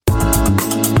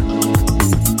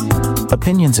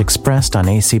Opinions expressed on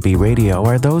ACB Radio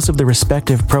are those of the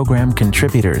respective program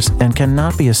contributors and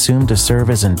cannot be assumed to serve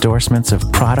as endorsements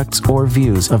of products or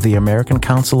views of the American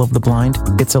Council of the Blind,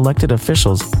 its elected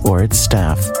officials, or its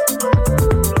staff.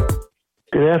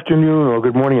 Good afternoon or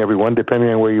good morning, everyone, depending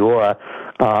on where you are.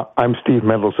 I'm Steve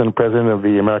Mendelson, president of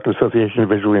the American Association of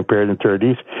Visually Impaired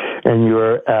Interpretees, and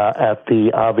you're at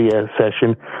the AVIA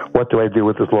session, What Do I Do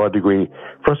with This Law Degree?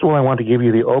 First of all, I want to give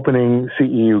you the opening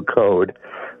CEU code.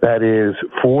 That is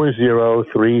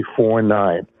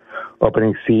 40349.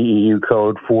 Opening CEU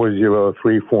code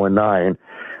 40349.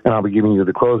 And I'll be giving you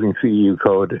the closing CEU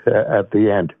code at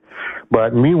the end.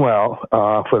 But meanwhile,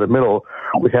 for the middle,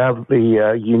 we have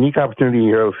the unique opportunity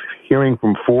here of hearing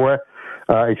from four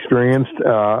experienced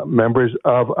members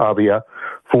of AVIA,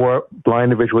 four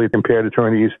blind and visually impaired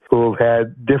attorneys who have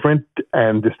had different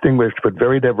and distinguished but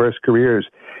very diverse careers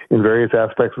in various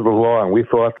aspects of the law. And we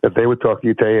thought that they would talk to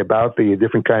you today about the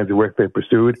different kinds of work they've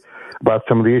pursued, about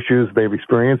some of the issues they've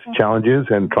experienced, challenges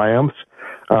and triumphs,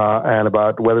 and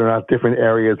about whether or not different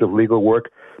areas of legal work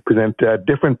present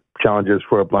different challenges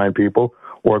for blind people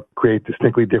or create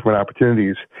distinctly different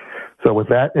opportunities. So with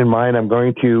that in mind, I'm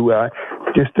going to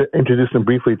just to introduce them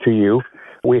briefly to you.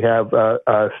 We have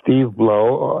Steve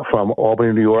Blow from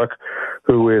Albany, New York,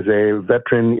 who is a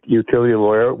veteran utility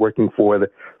lawyer working for the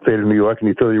state of New York in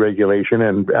utility regulation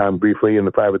and briefly in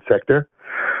the private sector.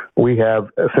 We have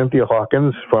Cynthia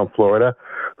Hawkins from Florida,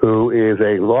 who is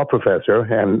a law professor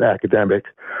and academic.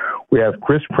 We have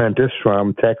Chris Prentice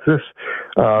from Texas,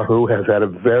 who has had a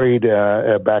varied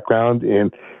background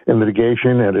in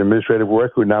litigation and administrative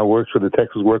work, who now works for the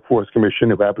Texas Workforce Commission,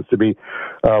 who happens to be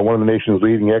one of the nation's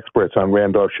leading experts on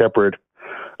Randolph-Shepard.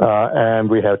 And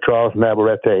we have Charles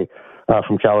Navarrete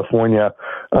from California,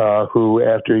 who,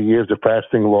 after years of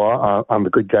practicing law on the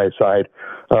good guy side,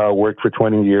 worked for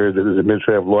 20 years as an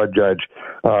administrative law judge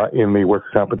in the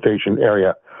workers' compensation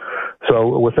area.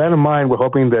 So with that in mind, we're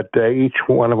hoping that each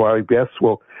one of our guests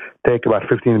will take about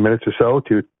 15 minutes or so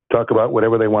to talk about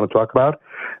whatever they want to talk about.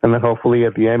 And then hopefully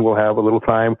at the end, we'll have a little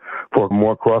time for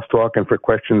more crosstalk and for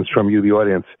questions from you, the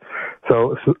audience.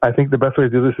 So I think the best way to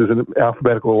do this is in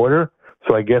alphabetical order.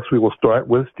 So I guess we will start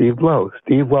with Steve Blow.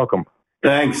 Steve, welcome.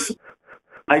 Thanks.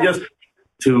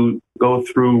 To go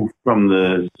through from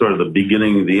the sort of the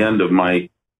beginning to the end of my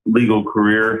legal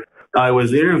career, I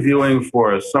was interviewing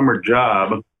for a summer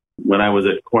job when I was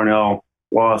at Cornell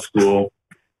Law School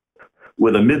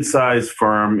with a mid-sized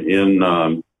firm in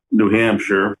New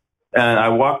Hampshire. And I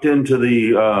walked into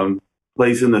the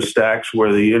place in the stacks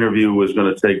where the interview was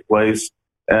going to take place.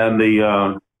 And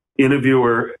the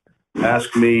interviewer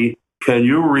asked me, "Can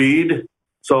you read?"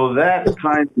 So that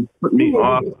kind of put me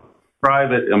off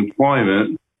private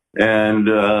employment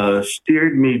and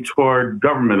steered me toward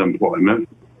government employment.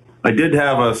 I did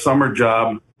have a summer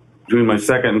job during my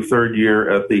second and third year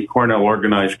at the Cornell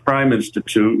Organized Crime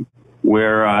Institute,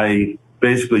 where I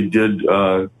basically did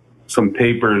some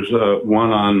papers,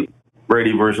 one on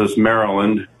Brady versus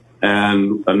Maryland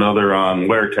and another on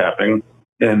wiretapping.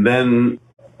 And then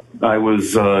I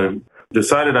was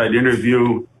decided I'd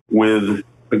interview with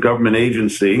a government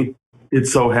agency. It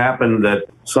so happened that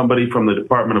somebody from the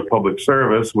Department of Public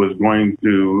Service was going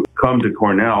to come to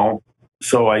Cornell,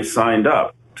 so I signed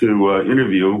up to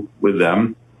interview with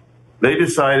them. They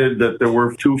decided that there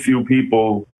were too few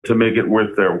people to make it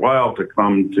worth their while to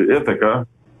come to Ithaca,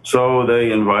 so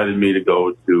they invited me to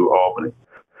go to Albany.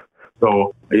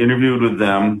 So I interviewed with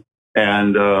them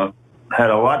and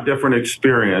had a lot different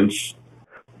experience.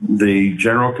 The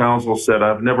general counsel said,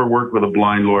 "I've never worked with a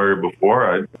blind lawyer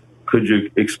before. Could you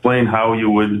explain how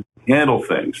you would handle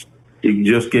things?" He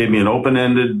just gave me an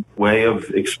open-ended way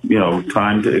of,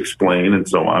 time to explain and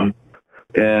so on.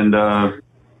 And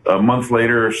a month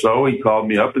later or so, he called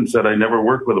me up and said, "I never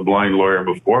worked with a blind lawyer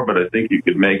before, but I think you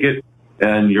could make it,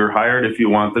 and you're hired if you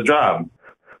want the job."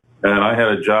 And I had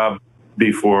a job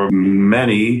before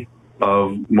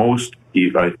most,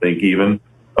 I think even,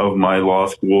 of my law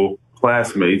school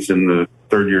classmates in the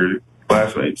third year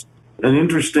classmates. An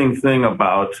interesting thing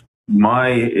about my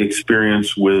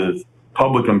experience with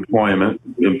public employment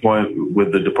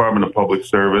with the Department of Public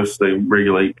Service, they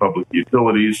regulate public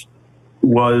utilities,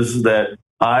 was that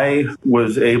I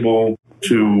was able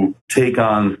to take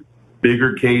on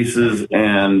bigger cases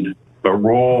and a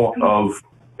role of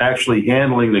actually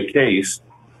handling the case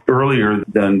earlier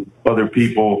than other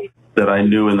people that I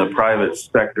knew in the private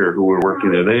sector who were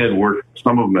working there.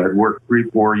 Some of them had worked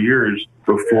 3-4 years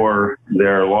before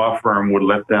their law firm would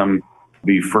let them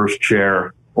be first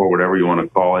chair or whatever you want to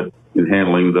call it in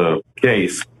handling the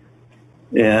case.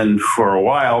 And for a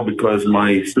while, because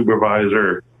my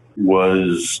supervisor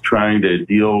was trying to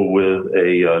deal with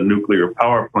a nuclear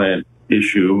power plant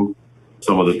issue.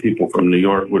 Some of the people from New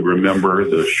York would remember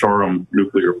the Shoreham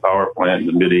nuclear power plant in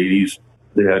the mid-'80s.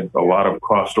 They had a lot of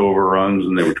cost overruns,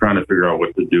 and they were trying to figure out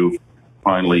what to do.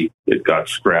 Finally, it got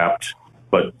scrapped.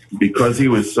 But because he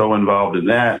was so involved in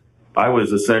that, I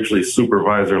was essentially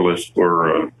supervisorless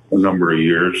for a number of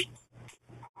years.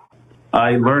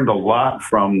 I learned a lot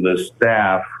from the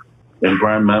staff,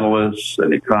 environmentalists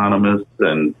and economists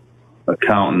and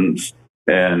accountants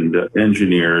and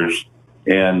engineers.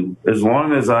 And as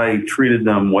long as I treated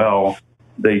them well,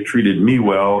 they treated me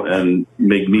well and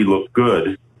made me look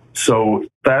good. So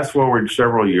fast forward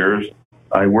several years,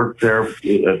 I worked there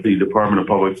at the Department of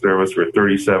Public Service for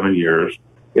 37 years.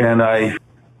 And I,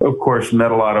 of course,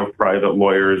 met a lot of private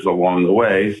lawyers along the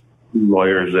way,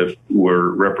 lawyers that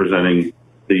were representing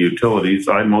the utilities.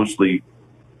 I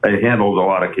handled a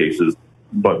lot of cases,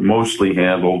 but mostly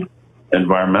handled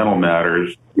environmental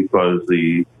matters because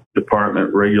the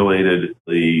department regulated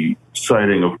the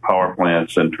siting of power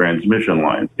plants and transmission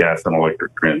lines, gas and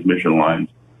electric transmission lines.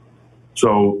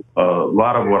 So a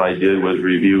lot of what I did was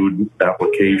reviewed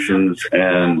applications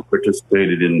and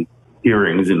participated in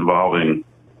hearings involving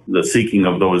the seeking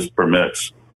of those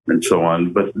permits and so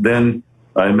on. But then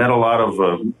I met a lot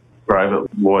of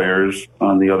private lawyers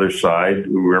on the other side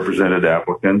who represented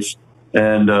applicants.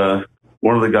 And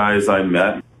one of the guys I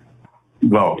met,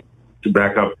 well, to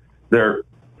back up, they're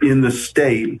in the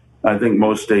state, I think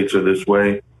most states are this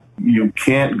way, you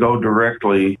can't go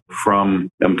directly from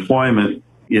employment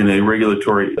in a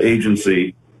regulatory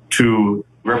agency to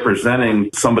representing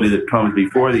somebody that comes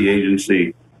before the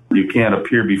agency. You can't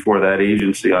appear before that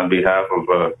agency on behalf of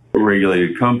a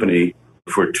regulated company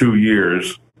for 2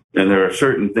 years. And there are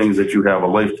certain things that you have a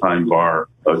lifetime bar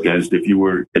against. If you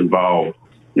were involved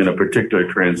in a particular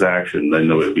transaction, then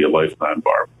there would be a lifetime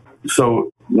bar.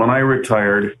 So when I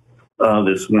retired,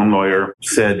 this one lawyer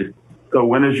said, "So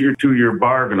when is your 2-year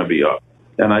bar going to be up?"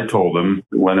 And I told him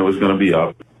when it was going to be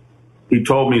up. He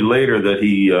told me later that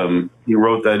he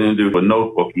wrote that into a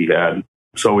notebook he had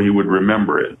so he would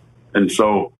remember it. And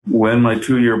so when my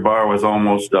 2-year bar was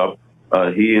almost up,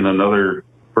 he and another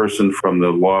person from the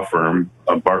law firm,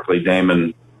 Barclay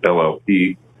Damon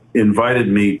LLP, invited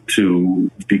me to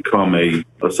become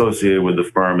associated with the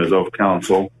firm as of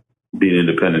counsel, be an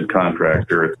independent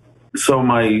contractor. So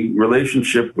my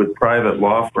relationship with private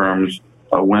law firms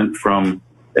went from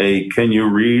a "can you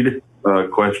read"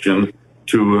 question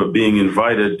to being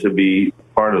invited to be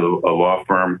part of a law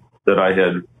firm that I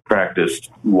had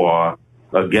practiced law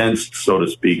against, so to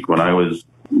speak, when I was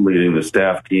leading the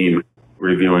staff team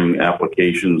reviewing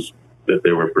applications that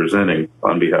they were presenting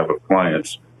on behalf of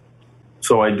clients.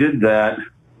 So I did that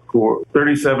for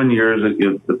 37 years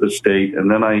at the state, and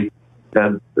then I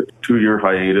had a 2-year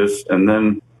hiatus, and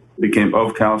then became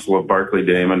of counsel of Barclay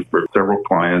Damon for several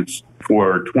clients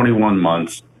for 21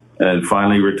 months, and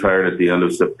finally retired at the end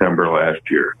of September last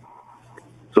year.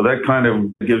 So that kind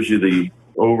of gives you the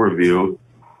overview.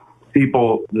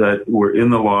 People that were in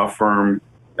the law firm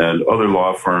and other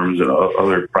law firms and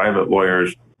other private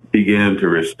lawyers began to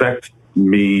respect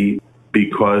me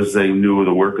because they knew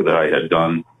the work that I had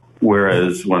done.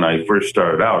 Whereas when I first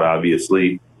started out,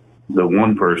 obviously, the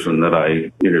one person that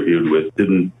I interviewed with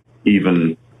didn't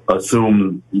even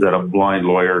assume that a blind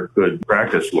lawyer could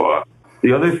practice law.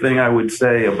 The other thing I would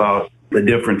say about the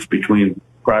difference between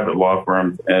private law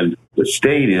firms and the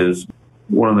state is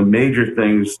one of the major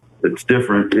things that's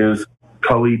different is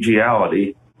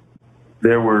collegiality.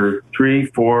 There were 3,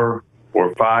 4,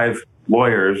 or 5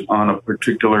 lawyers on a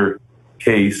particular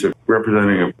case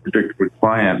representing a particular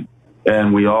client,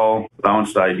 and we all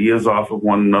bounced ideas off of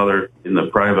one another. In the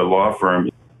private law firm,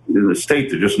 in the state,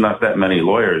 there are just not that many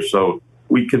lawyers, so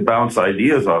we could bounce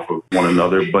ideas off of one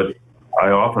another, but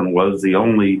I often was the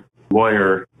only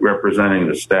lawyer representing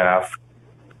the staff.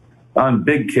 On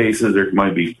big cases, there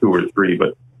might be 2 or 3,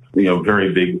 but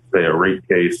very big, say a rate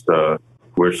case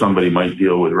where somebody might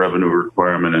deal with revenue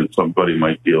requirement and somebody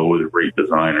might deal with rate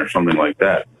design or something like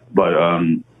that. But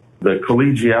the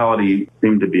collegiality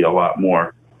seemed to be a lot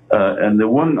more. And the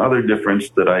one other difference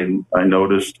that I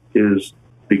noticed is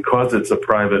because it's a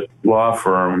private law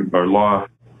firm or law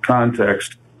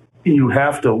context, you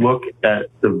have to look at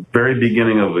the very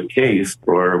beginning of a case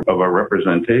or of a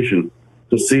representation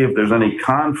to see if there's any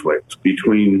conflict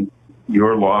between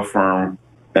your law firm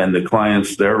and the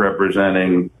clients they're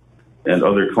representing and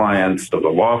other clients of the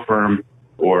law firm,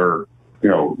 or,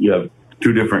 you have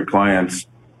 2 different clients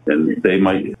and they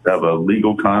might have a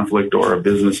legal conflict or a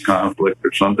business conflict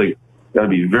or something. You got to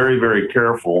be very, very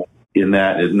careful in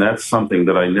that. And that's something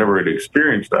that I never had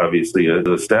experienced, obviously, as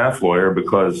a staff lawyer,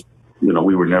 because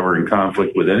we were never in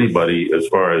conflict with anybody as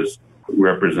far as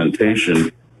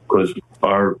representation, because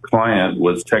our client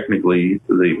was technically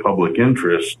the public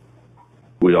interest.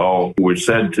 We all were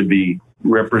said to be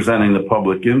representing the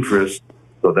public interest,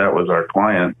 so that was our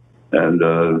client.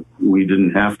 And we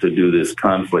didn't have to do this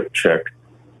conflict check,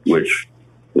 which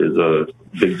is a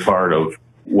big part of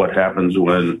what happens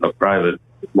when a private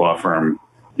law firm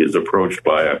is approached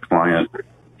by a client,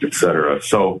 et cetera.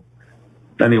 So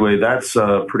anyway, that's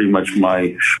pretty much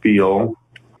my spiel.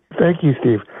 Thank you,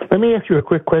 Steve. Let me ask you a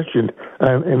quick question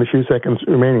in the few seconds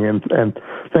remaining, and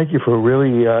thank you for a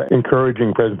really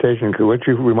encouraging presentation, because what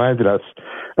you've reminded us,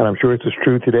 and I'm sure it's as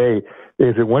true today,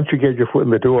 is that once you get your foot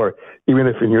in the door, even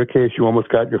if in your case you almost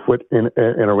got your foot in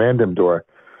a random door,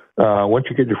 once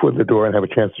you get your foot in the door and have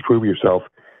a chance to prove yourself,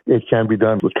 it can be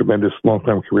done with tremendous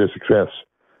long-term career success.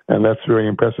 And that's very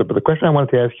impressive. But the question I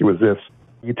wanted to ask you was this.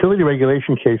 Utility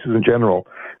regulation cases in general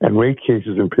and rate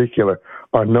cases in particular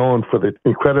are known for the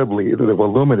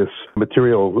voluminous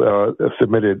material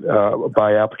submitted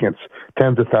by applicants,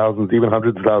 tens of thousands, even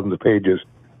hundreds of thousands of pages.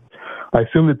 I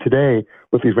assume that today,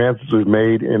 with the advances we've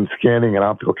made in scanning and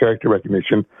optical character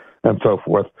recognition and so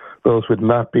forth, those would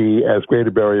not be as great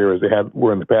a barrier as they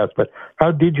were in the past. But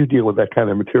how did you deal with that kind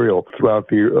of material throughout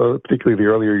particularly the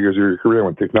earlier years of your career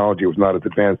when technology was not as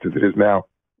advanced as it is now?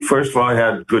 First of all, I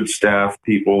had good staff,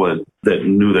 people that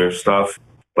knew their stuff,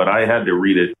 but I had to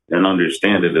read it and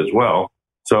understand it as well.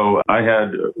 So I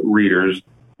had readers.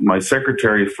 My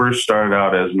secretary first started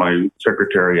out as my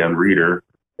secretary and reader,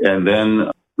 and then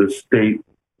the state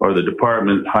or the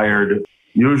department hired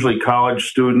usually college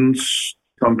students,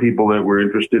 some people that were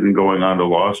interested in going on to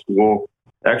law school.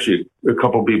 Actually, a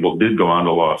couple people did go on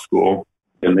to law school,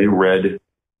 and they read.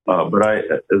 But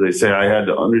as I say, I had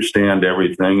to understand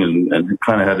everything and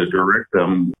kind of had to direct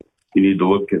them. You need to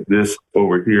look at this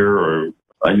over here, or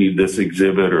I need this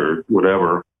exhibit or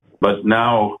whatever. But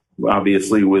now,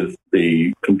 obviously, with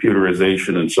the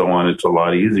computerization and so on, it's a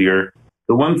lot easier.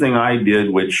 The one thing I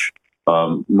did, which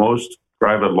most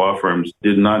private law firms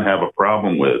did not have a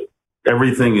problem with,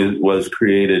 everything was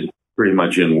created pretty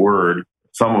much in Word.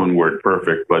 Some in Word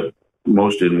Perfect, but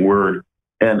most in Word.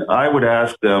 And I would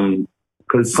ask them,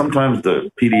 because sometimes the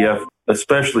PDF,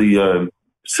 especially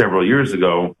several years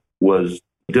ago, was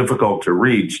difficult to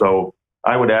read. So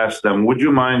I would ask them, would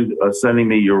you mind sending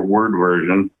me your Word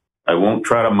version? I won't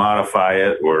try to modify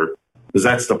it, because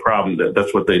that's the problem.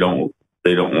 That's what they don't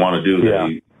want to do.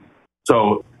 Yeah.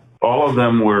 So all of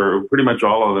them pretty much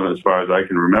all of them, as far as I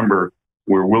can remember,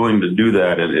 were willing to do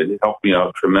that. And it helped me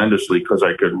out tremendously, because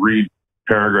I could read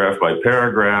paragraph by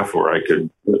paragraph, or I could,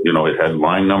 it had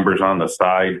line numbers on the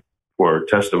side for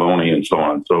testimony and so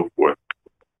on and so forth.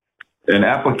 And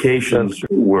applications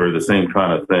were the same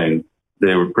kind of thing.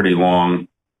 They were pretty long.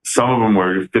 Some of them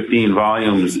were 15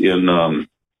 volumes in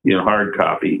hard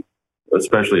copy,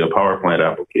 especially a power plant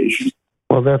application.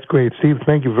 Well, that's great. Steve,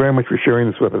 thank you very much for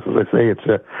sharing this with us. As I say,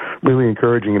 it's really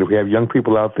encouraging. And if we have young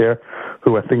people out there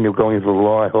who are thinking of going into the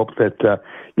law, I hope that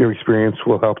your experience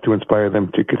will help to inspire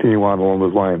them to continue on along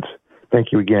those lines.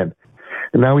 Thank you again.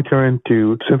 And now we turn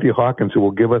to Cynthia Hawkins, who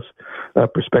will give us a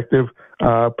perspective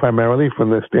primarily from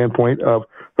the standpoint of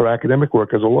her academic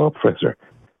work as a law professor.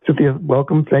 Cynthia,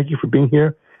 welcome. Thank you for being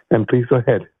here, and please go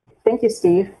ahead. Thank you,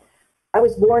 Steve. I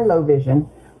was born low vision,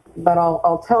 but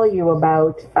I'll tell you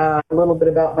about a little bit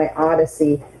about my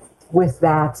odyssey with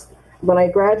that. When I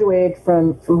graduated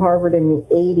from Harvard in the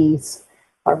 80s,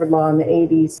 Harvard Law in the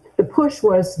 80s, the push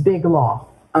was big law,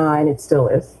 and it still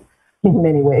is in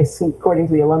many ways, according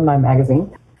to the Alumni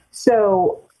magazine.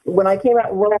 So when I came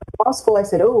out of law school, I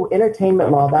said, oh,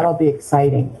 entertainment law, that'll be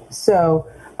exciting. So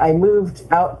I moved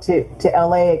out to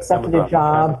LA, accepted a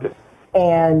job,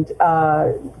 and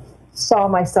saw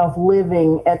myself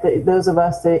living at those of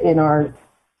us in our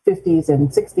 50s and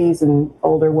 60s and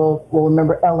older will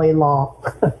remember LA law.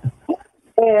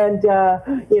 And,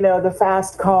 the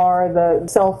fast car, the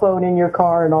cell phone in your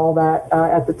car and all that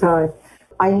at the time.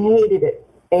 I hated it.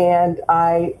 And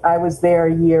I was there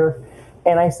a year,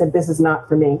 and I said, this is not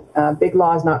for me. Big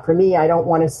law is not for me. I don't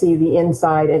want to see the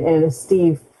inside. And as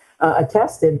Steve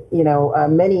attested,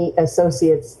 many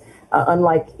associates,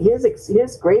 unlike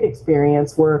his great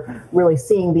experience, were really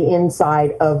seeing the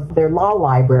inside of their law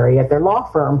library at their law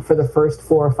firm for the first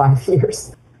 4 or 5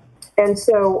 years. And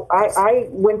so I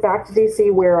went back to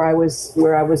DC, where I was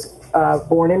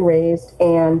born and raised,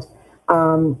 and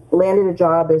landed a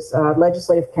job as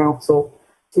legislative counsel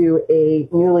to a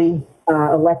newly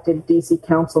elected DC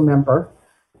council member.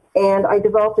 And I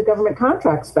developed a government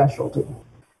contract specialty.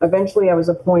 Eventually, I was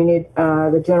appointed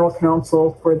the general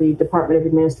counsel for the Department of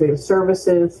Administrative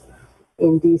Services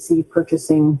in DC,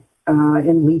 purchasing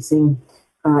in leasing,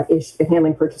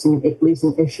 handling purchasing and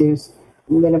leasing issues.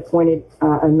 And then appointed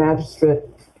a magistrate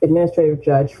administrative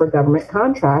judge for government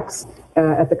contracts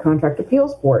at the Contract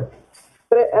Appeals Board.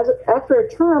 But after a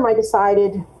term, I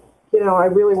decided, I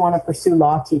really want to pursue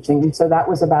law teaching. And so that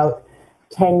was about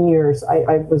 10 years.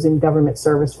 I was in government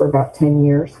service for about 10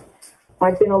 years.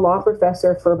 I've been a law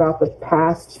professor for about the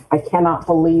past, I cannot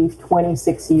believe,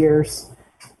 26 years.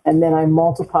 And then I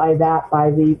multiply that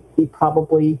by the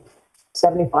probably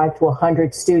 75 to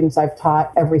 100 students I've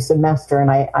taught every semester.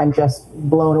 And I'm just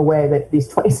blown away that these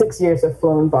 26 years have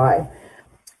flown by.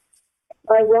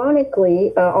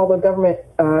 Ironically, although government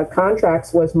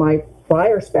contracts was my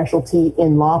prior specialty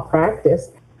in law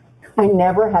practice, I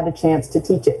never had a chance to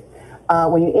teach it.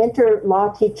 When you enter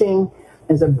law teaching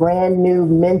as a brand new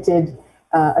minted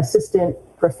assistant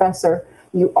professor,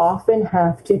 you often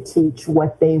have to teach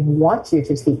what they want you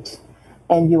to teach,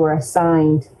 and you are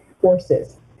assigned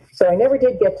courses. So I never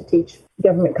did get to teach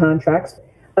government contracts.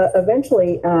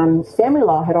 Eventually, family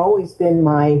law had always been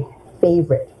my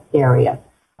favorite area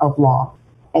of law,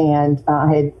 and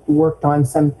I had worked on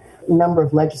some number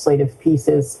of legislative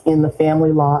pieces in the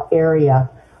family law area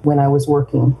when I was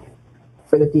working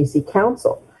for the DC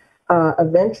Council.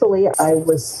 Eventually,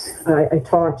 I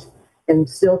taught and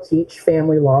still teach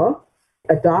family law.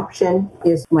 Adoption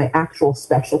is my actual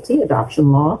specialty.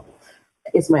 Adoption law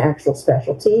is my actual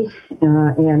specialty,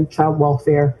 and child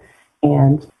welfare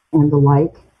and the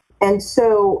like. And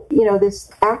so,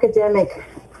 this academic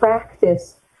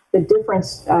practice, the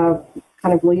difference, kind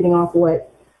of leading off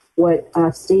what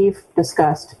Steve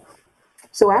discussed.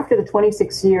 So after the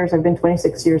 26 years, I've been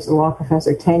 26 years as a law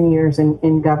professor, 10 years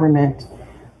in government.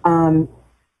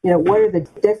 What are the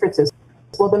differences?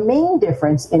 Well, the main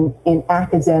difference in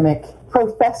academic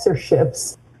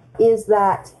professorships is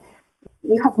that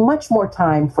you have much more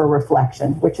time for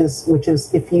reflection, which is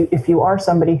if you are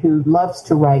somebody who loves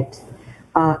to write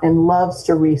and loves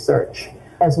to research,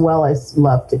 as well as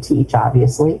love to teach,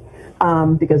 obviously,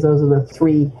 because those are the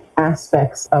three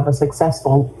aspects of a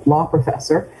successful law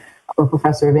professor or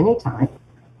professor of any time: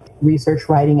 research,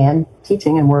 writing, and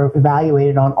teaching. And we're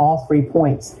evaluated on all 3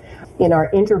 points. In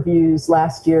our interviews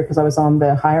last year, because I was on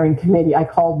the hiring committee, I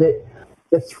called it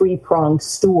the 3-pronged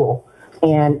stool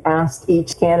and asked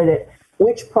each candidate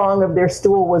which prong of their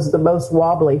stool was the most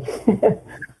wobbly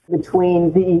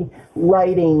between the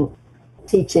writing,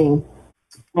 teaching,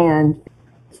 and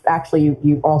actually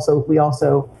we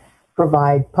also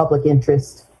provide public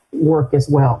interest work as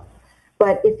well.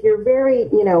 But if you're very,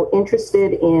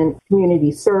 interested in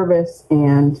community service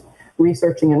and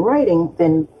researching and writing,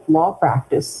 then law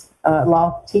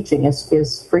teaching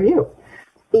is for you.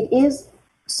 It is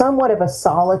somewhat of a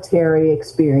solitary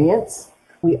experience.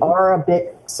 We are a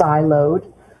bit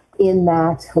siloed in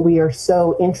that we are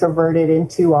so introverted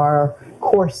into our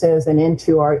courses and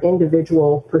into our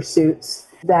individual pursuits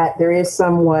that there is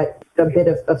somewhat a bit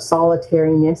of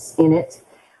solitariness in it.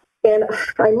 And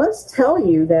I must tell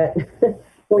you that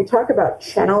when we talk about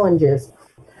challenges,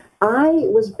 I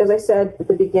was, as I said at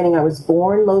the beginning, I was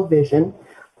born low vision.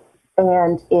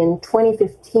 And in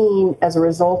 2015, as a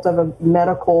result of a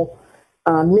medical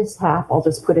mishap, I'll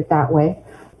just put it that way,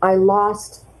 I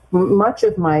lost much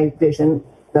of my vision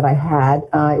that I had.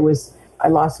 I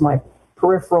lost my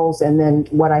peripherals, and then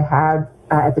what I had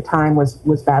at the time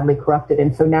was badly corrupted.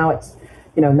 And so now it's,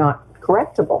 not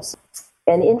correctable.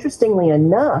 And interestingly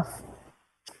enough,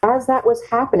 as that was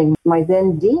happening, my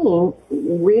then dean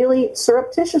really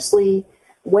surreptitiously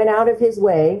went out of his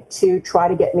way to try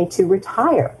to get me to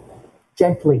retire,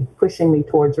 gently pushing me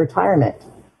towards retirement,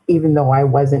 even though I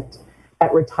wasn't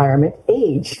at retirement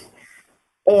age.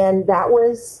 And that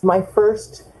was my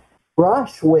first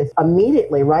brush with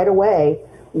immediately, right away,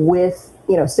 with,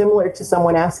 similar to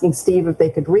someone asking Steve if they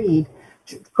could read,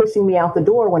 pushing me out the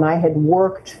door when I had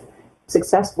worked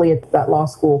successfully at that law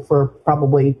school for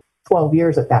probably 12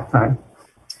 years at that time.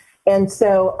 And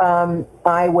so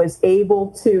I was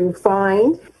able to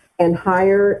find and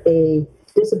hire a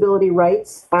disability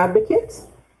rights advocate.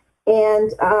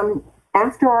 And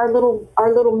after our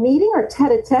little meeting, our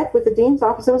tete-a-tete with the dean's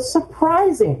office, it was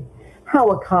surprising how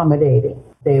accommodating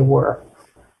they were.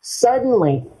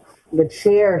 Suddenly, the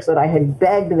chairs that I had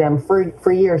begged them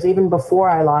for years, even before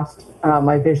I lost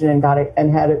my vision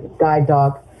and had a guide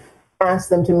dog,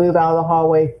 asked them to move out of the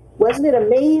hallway. Wasn't it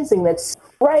amazing that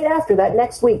right after that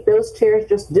next week, those chairs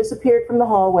just disappeared from the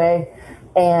hallway,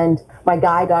 and my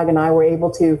guide dog and I were able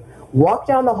to walk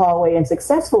down the hallway and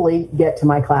successfully get to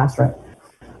my classroom.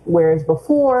 Whereas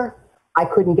before, I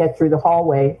couldn't get through the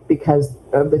hallway because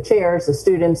of the chairs, the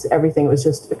students, everything. It was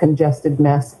just a congested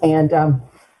mess. And,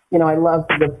 I love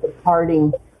the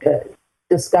parting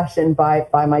discussion by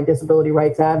my disability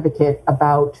rights advocate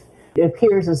about, it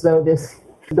appears as though this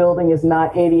building is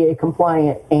not ADA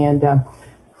compliant, and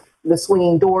the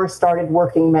swinging doors started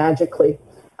working magically.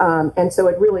 And so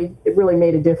it really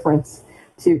made a difference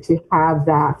to have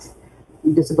that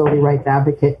disability rights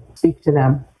advocate speak to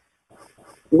them.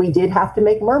 We did have to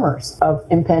make murmurs of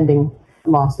impending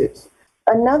lawsuits.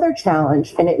 Another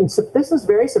challenge, and this was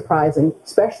very surprising,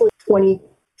 especially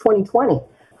 2020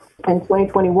 and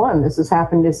 2021. This has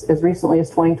happened as recently as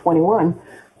 2021.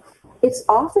 It's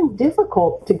often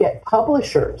difficult to get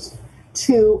publishers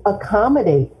to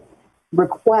accommodate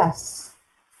requests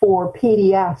for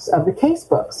PDFs of the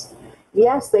casebooks.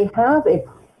 Yes, they have a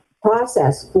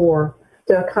process to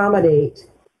accommodate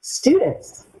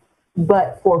students,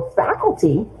 but for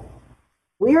faculty,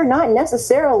 we are not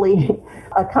necessarily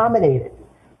accommodated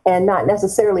and not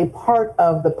necessarily part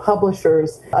of the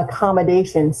publisher's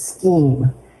accommodation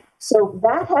scheme. So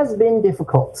that has been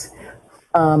difficult.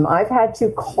 I've had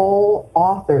to call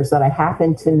authors that I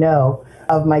happen to know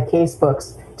of my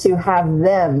casebooks to have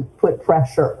them put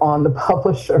pressure on the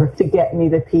publisher to get me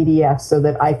the PDF so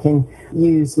that I can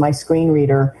use my screen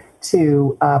reader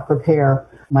to prepare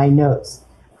my notes.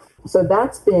 So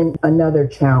that's been another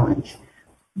challenge.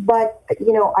 But,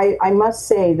 I must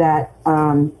say that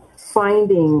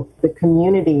finding the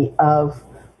community of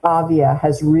AVIA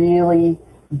has really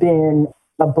been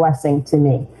a blessing to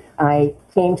me. I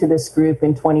came to this group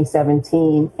in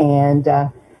 2017 and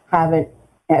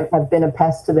have been a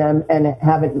pest to them and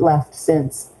haven't left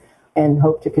since, and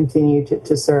hope to continue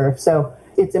to serve. So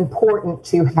it's important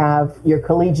to have your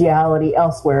collegiality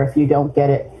elsewhere if you don't get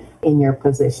it in your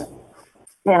position.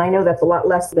 And I know that's a lot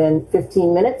less than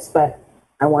 15 minutes, but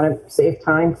I want to save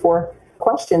time for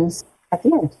questions at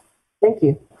the end. Thank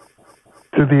you.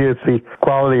 Cynthia, it's the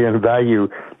quality and value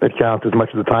that counts as much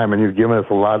as the time, and you've given us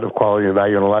a lot of quality and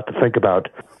value and a lot to think about.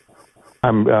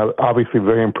 I'm obviously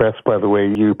very impressed by the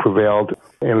way you prevailed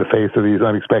in the face of these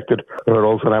unexpected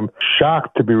hurdles, and I'm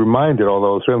shocked to be reminded,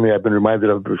 although certainly I've been reminded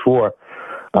of it before,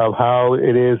 of how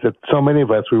it is that so many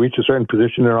of us, we reach a certain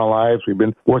position in our lives, we've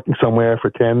been working somewhere for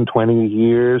 10, 20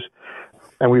 years,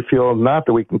 and we feel not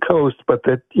that we can coast, but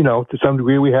that, to some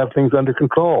degree we have things under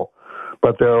control.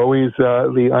 But there are always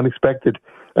the unexpected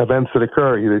events that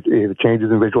occur, either changes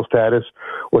in visual status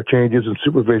or changes in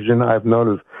supervision. I've known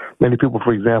of many people,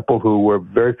 for example, who were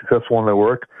very successful in their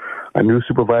work. A new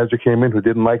supervisor came in who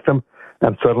didn't like them,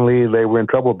 and suddenly they were in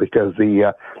trouble because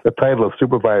the title of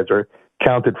supervisor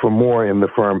counted for more in the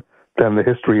firm than the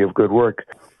history of good work.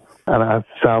 And it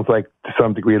sounds like to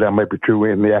some degree that might be true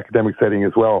in the academic setting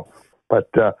as well. But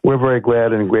we're very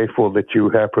glad and grateful that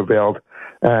you have prevailed.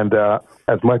 And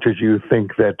as much as you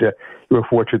think that you were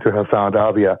fortunate to have found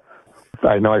AVIA,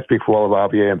 I know I speak for all of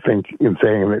AVIA and think in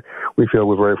saying that we feel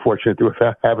we're very fortunate to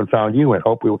have found you and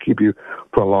hope we will keep you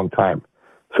for a long time.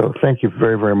 So thank you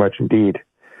very, very much indeed.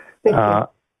 Thank you.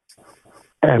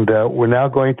 And we're now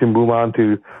going to move on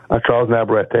to Charles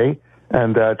Navarrete.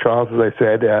 And Charles, as I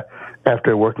said,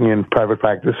 after working in private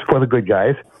practice for the good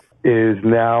guys, is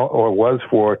now, or was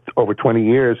for over 20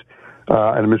 years,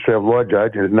 an administrative law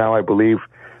judge, and is now, I believe,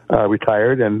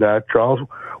 retired. And Charles,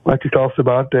 why don't you tell us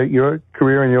about your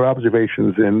career and your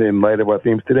observations in light of our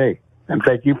themes today? And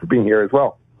thank you for being here as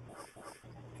well.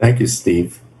 Thank you,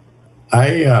 Steve.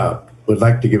 I would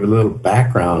like to give a little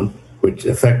background which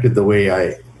affected the way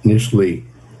I initially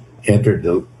entered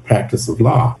the practice of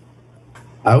law.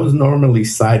 I was normally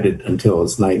sighted until I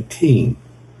was 19.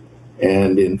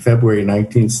 And in February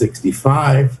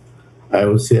 1965, I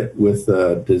was hit with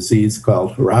a disease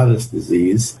called Harada's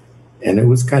disease. And it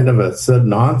was kind of a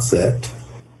sudden onset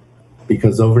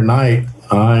because overnight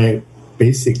I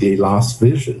basically lost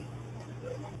vision.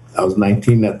 I was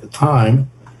 19 at the time,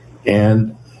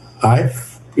 and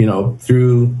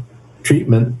through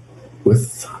treatment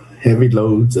with heavy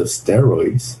loads of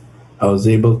steroids, I was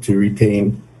able to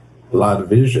retain a lot of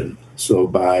vision. So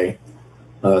by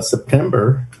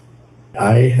September,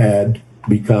 I had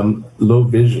become low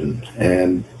vision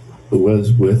and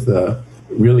was with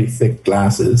really thick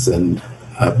glasses and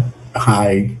a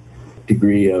high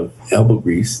degree of elbow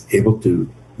grease, able to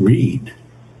read,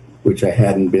 which I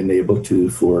hadn't been able to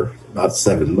for about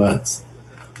 7 months.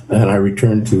 And I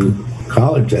returned to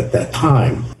college at that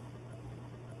time.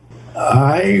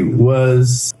 I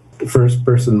was the first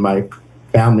person in my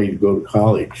family to go to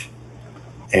college.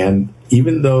 And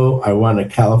even though I won a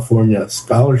California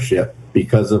scholarship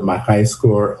because of my high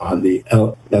score on the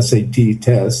SAT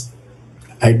test,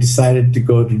 I decided to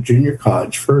go to junior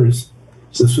college first.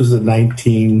 This was in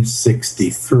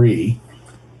 1963,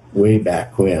 way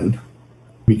back when,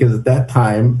 because at that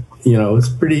time, it's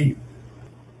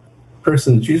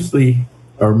persons usually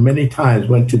or many times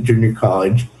went to junior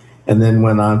college and then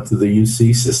went on to the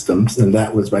UC systems, and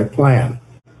that was my plan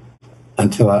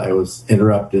until I was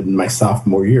interrupted in my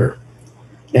sophomore year.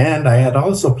 And I had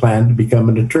also planned to become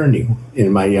an attorney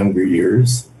in my younger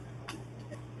years.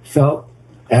 Felt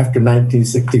after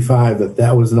 1965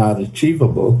 that was not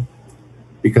achievable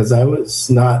because I was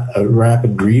not a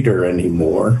rapid reader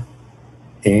anymore.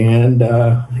 And,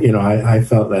 I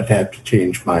felt that I had to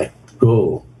change my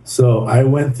goal. So I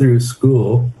went through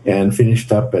school and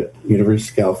finished up at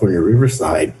University of California,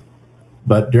 Riverside.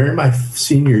 But during my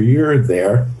senior year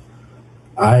there,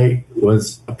 I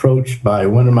was approached by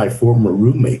one of my former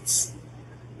roommates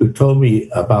who told me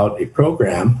about a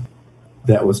program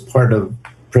that was part of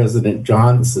President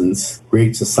Johnson's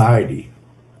Great Society,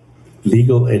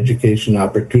 Legal Education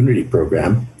Opportunity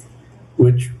Program,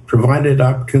 which provided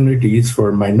opportunities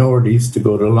for minorities to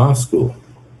go to law school.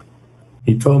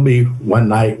 He told me one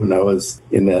night when I was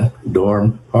in a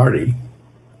dorm party,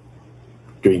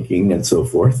 drinking and so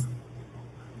forth,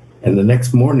 and the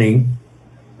next morning,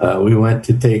 we went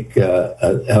to take a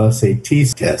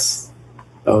LSAT test.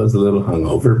 I was a little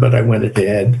hungover, but I went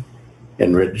ahead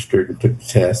and registered and took the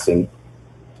test and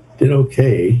did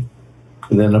okay,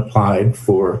 and then applied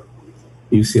for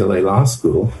UCLA Law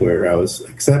School, where I was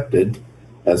accepted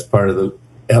as part of the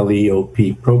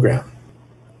LEOP program.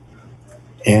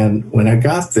 And when I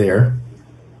got there,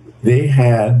 they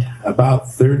had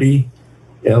about 30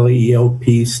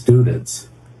 LEOP students.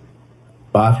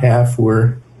 About half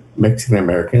were Mexican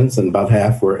Americans and about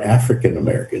half were African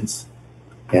Americans.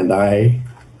 And I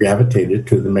gravitated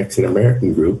to the Mexican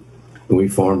American group, and we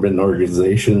formed an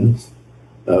organization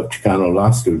of Chicano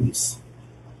law students.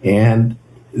 And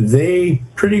they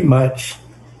pretty much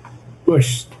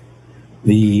pushed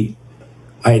the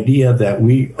idea that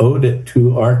we owed it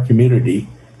to our community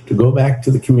to go back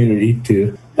to the community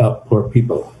to help poor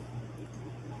people.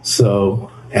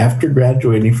 So after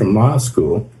graduating from law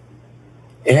school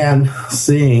and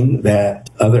seeing that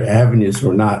other avenues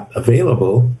were not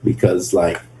available, because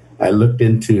I looked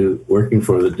into working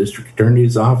for the district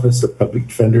attorney's office, the public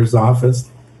defender's office,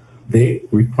 they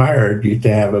required you to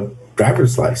have a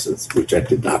driver's license, which I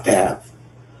did not have.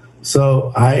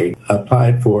 So I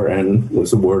applied for and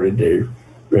was awarded a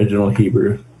Reginald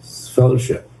Heber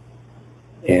Fellowship.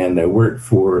 And I worked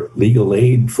for legal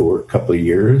aid for a couple of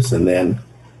years, and then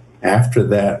after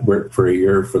that worked for a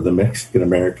year for the Mexican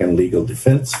American Legal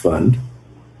Defense Fund.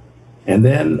 And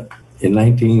then in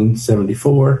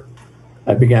 1974,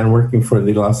 I began working for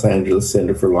the Los Angeles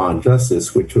Center for Law and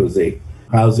Justice, which was a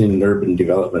housing and urban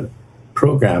development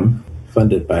program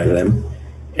funded by them.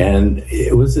 And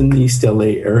it was in the East LA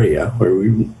area where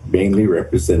we mainly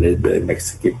represented the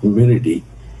Mexican community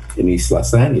in East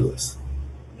Los Angeles.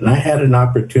 And I had an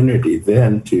opportunity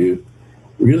then to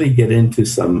really get into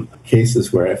some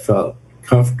cases where I felt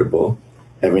comfortable,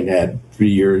 having had 3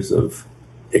 years of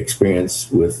experience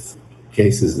with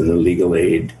cases in the legal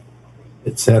aid,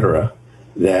 etc.,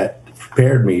 that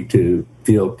prepared me to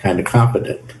feel kind of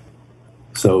competent.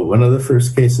 So one of the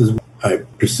first cases I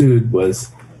pursued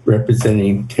was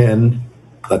representing 10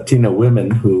 Latino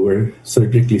women who were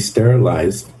surgically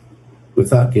sterilized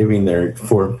without giving their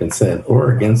informed consent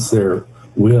or against their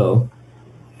will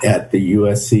at the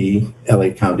USC LA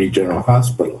County General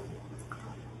Hospital.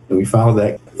 And we filed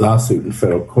that lawsuit in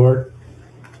federal court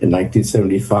in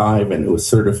 1975, and it was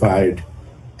certified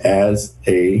as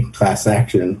a class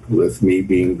action with me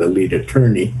being the lead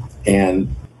attorney.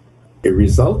 And it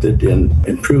resulted in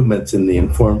improvements in the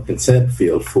informed consent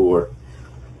field for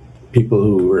people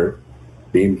who were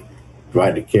being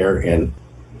provided care in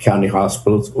county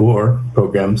hospitals or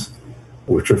programs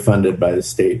which are funded by the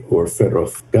state or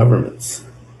federal governments.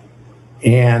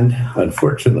 And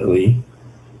unfortunately,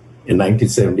 in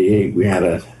 1978, we had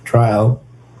a trial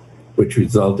which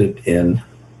resulted in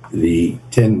the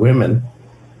 10 women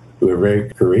who were very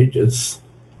courageous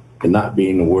in not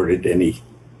being awarded any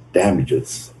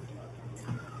damages.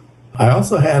 I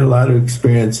also had a lot of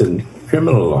experience in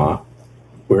criminal law,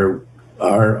 where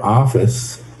our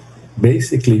office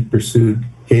basically pursued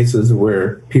cases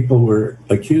where people were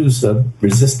accused of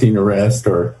resisting arrest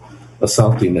or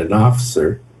assaulting an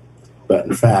officer, but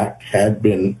in fact had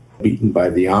been beaten by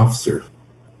the officer.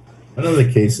 One of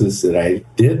the cases that I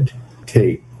did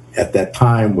take at that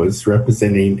time was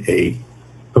representing a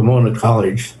Pomona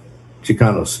College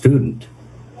Chicano student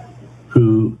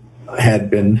who had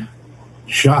been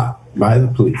shot by the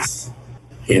police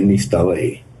in East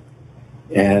LA.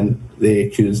 And they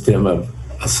accused him of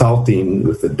assaulting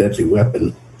with a deadly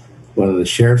weapon one of the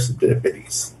sheriff's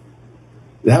deputies.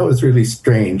 That was really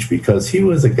strange because he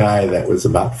was a guy that was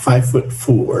about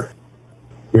 5'4",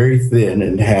 very thin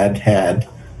and had had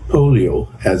polio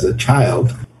as a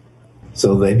child,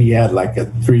 so that he had like a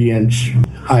 3-inch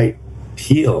height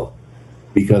heel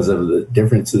because of the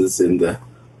differences in the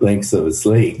lengths of his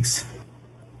legs.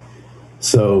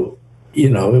 So,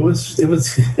 it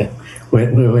was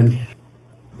when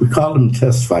we called him to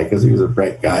testify because he was a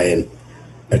bright guy and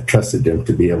I trusted him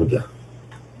to be able to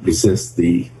resist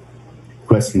the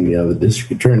questioning of the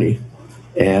district attorney.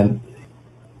 And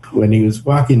when he was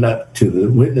walking up to the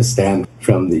witness stand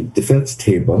from the defense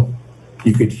table,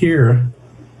 you could hear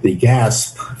the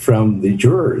gasp from the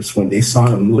jurors when they saw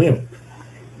him limp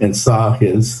and saw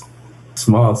his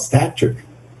small stature.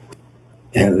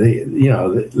 And they,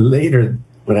 later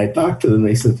when I talked to them,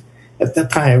 they said, at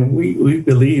that time, we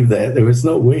believed that there was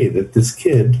no way that this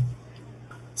kid,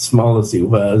 small as he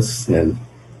was and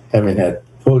having had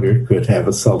polio, could have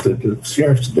assaulted a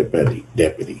sheriff's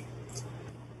deputy.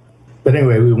 But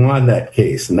anyway, we won that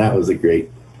case, and that was a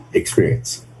great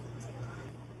experience.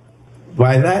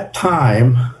 By that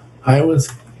time, I was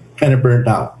kind of burnt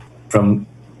out from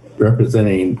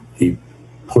representing the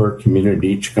poor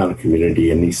community, Chicano community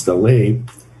in East LA,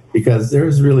 because there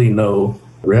was really no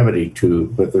remedy to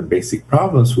what their basic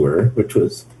problems were, which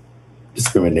was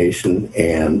discrimination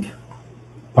and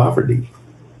poverty.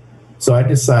 So I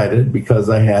decided, because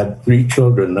I had 3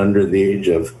 children under the age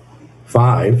of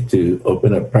 5, to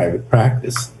open a private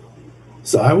practice.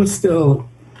 So I was still,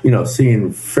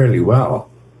 seeing fairly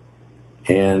well.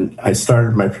 And I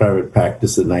started my private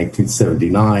practice in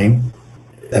 1979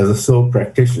 as a sole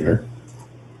practitioner,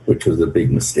 which was a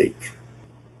big mistake.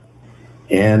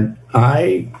 And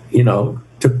I,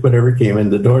 took whatever came in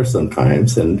the door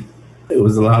sometimes. And it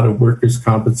was a lot of workers'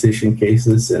 compensation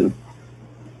cases and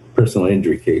personal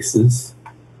injury cases.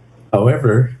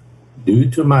 However,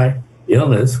 due to my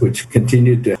illness, which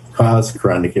continued to cause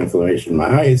chronic inflammation in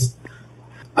my eyes,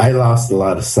 I lost a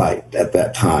lot of sight at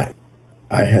that time.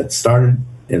 I had started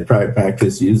in private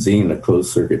practice using a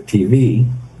closed-circuit TV,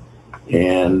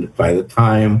 and by the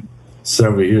time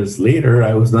several years later,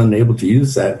 I was unable to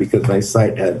use that because my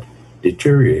sight had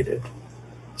deteriorated.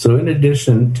 So in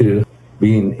addition to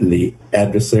being in the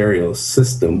adversarial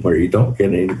system where you don't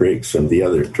get any breaks from the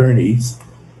other attorneys,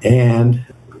 and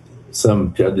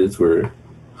some judges were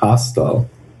hostile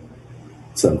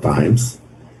sometimes,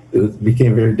 it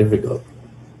became very difficult.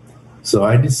 So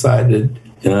I decided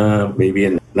maybe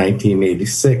in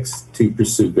 1986 to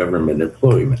pursue government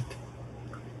employment.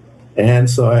 And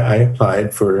so I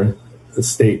applied for the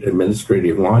state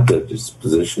administrative law judge's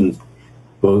position,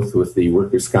 both with the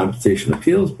Workers' Compensation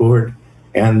Appeals Board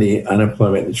and the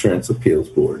Unemployment Insurance Appeals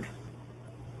Board.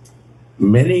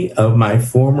 Many of my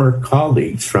former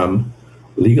colleagues from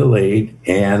Legal Aid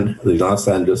and the Los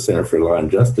Angeles Center for Law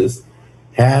and Justice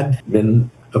had been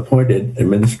appointed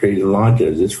administrative law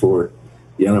judges for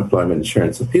the Unemployment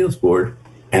Insurance Appeals Board,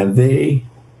 and they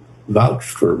vouched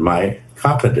for my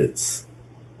competence,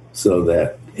 so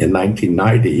that in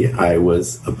 1990, I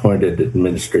was appointed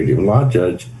administrative law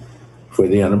judge for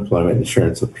the Unemployment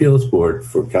Insurance Appeals Board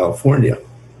for California.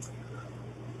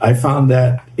 I found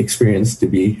that experience to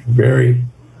be very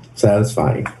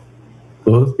satisfying,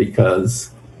 both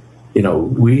because,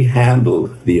 we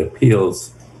handled the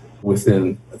appeals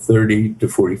within 30 to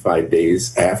 45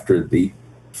 days after the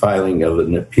filing of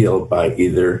an appeal by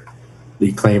either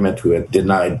the claimant who had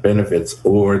denied benefits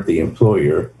or the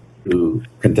employer who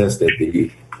contested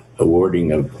the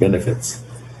awarding of benefits.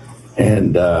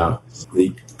 And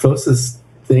the closest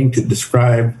thing to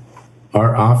describe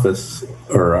our office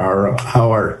or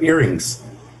how our hearings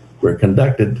were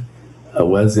conducted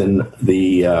was in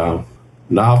the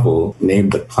novel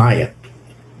named The Client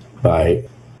by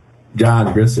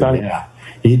John Grisham. Yeah.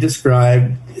 He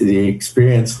described the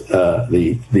experience,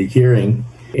 the hearing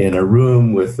in a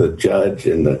room with the judge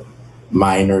and the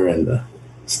minor and the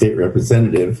state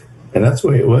representative, and that's the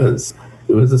way it was.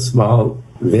 It was a small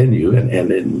venue,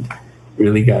 and it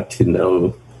really got to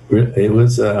know. It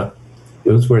was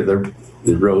where the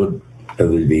road,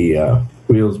 the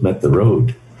wheels met the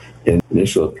road in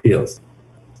initial appeals.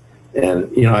 And,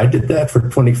 I did that for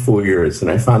 24 years, and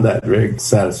I found that very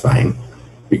satisfying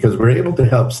because we're able to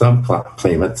help some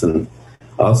claimants and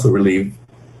also relieve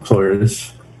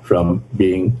employers from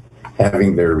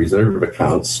having their reserve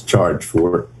accounts charged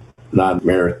for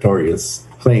non-meritorious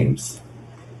claims.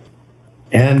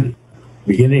 And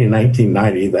beginning in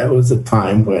 1990, that was a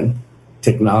time when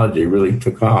technology really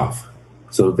took off.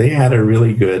 So they had a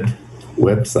really good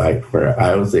website where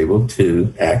I was able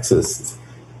to access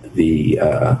the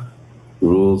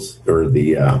rules or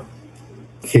the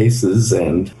cases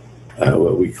and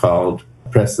what we called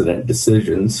precedent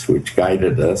decisions, which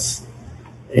guided us.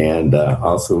 And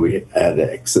also we had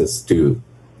access to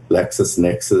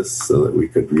LexisNexis so that we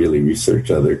could really research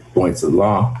other points of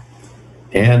law.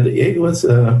 And it was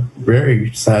a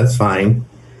very satisfying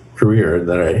career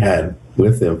that I had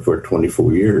with them for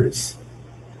 24 years.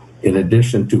 In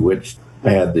addition to which,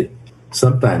 I had the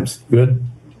sometimes good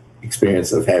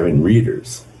experience of having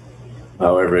readers.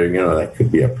 However, that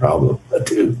could be a problem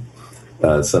too.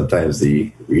 Sometimes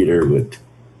the reader would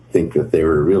think that they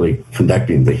were really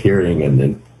conducting the hearing and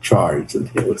in charge, and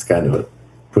it was kind of a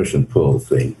push and pull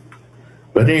thing.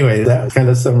 But anyway, that kind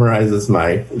of summarizes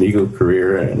my legal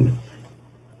career, and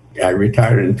I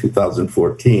retired in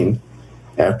 2014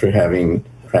 after having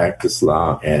practiced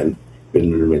law and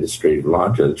been an administrative law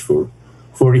judge for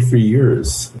 43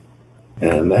 years.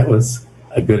 And that was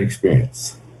a good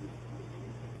experience.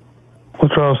 Well,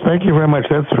 Charles, thank you very much.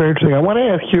 That's very interesting. I want to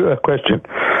ask you a question.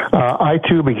 I,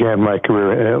 too, began my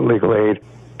career in legal aid,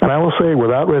 and I will say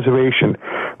without reservation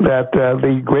that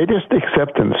the greatest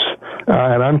acceptance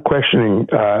and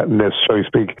unquestioningness, so to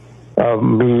speak, of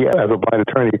me as a blind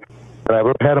attorney that I've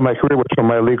ever had in my career was from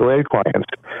my legal aid clients.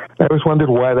 I always wondered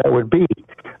why that would be.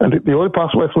 And the only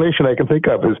possible explanation I can think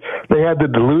of is they had the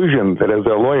delusion that as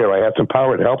a lawyer I had some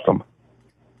power to help them.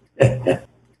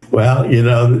 Well,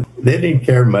 they didn't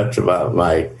care much about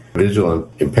my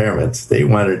visual impairments. They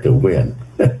wanted to win.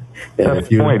 That's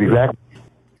the point, exactly.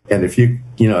 And if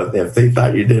if they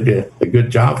thought you did a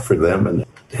good job for them and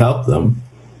helped them,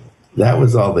 that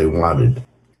was all they wanted.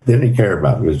 They didn't care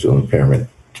about visual impairment,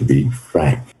 to be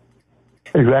frank.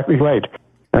 Exactly right.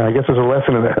 I guess there's a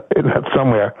lesson in that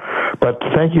somewhere. But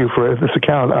thank you for this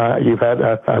account. You've had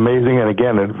an amazing and,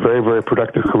 again, a very, very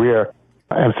productive career.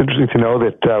 And it's interesting to know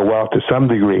that while to some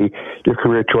degree your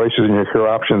career choices and your career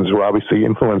options were obviously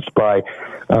influenced by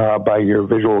your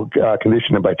visual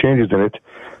condition and by changes in it,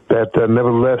 that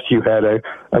nevertheless you had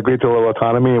a great deal of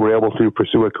autonomy and were able to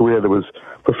pursue a career that was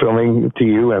fulfilling to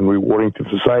you and rewarding to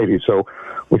society. So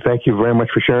we thank you very much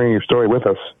for sharing your story with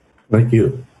us. Thank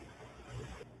you.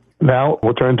 Now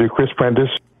we'll turn to Chris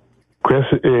Prentice. Chris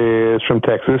is from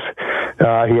Texas.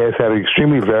 He has had an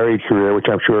extremely varied career, which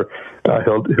I'm sure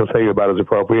he'll tell you about as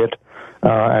appropriate.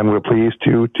 And we're pleased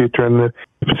to turn the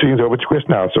proceedings over to Chris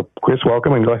now. So, Chris,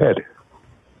 welcome, and go ahead.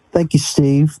 Thank you,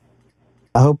 Steve.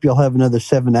 I hope you'll have another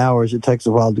 7 hours. It takes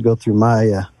a while to go through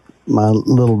my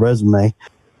little resume.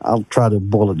 I'll try to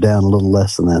boil it down a little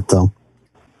less than that, though.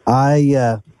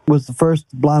 I was the first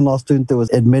blind law student that was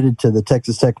admitted to the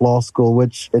Texas Tech Law School,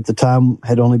 which at the time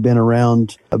had only been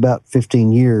around about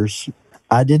 15 years.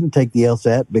 I didn't take the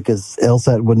LSAT because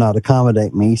LSAT would not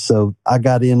accommodate me, so I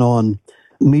got in on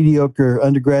mediocre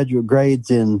undergraduate grades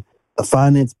in a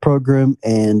finance program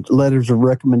and letters of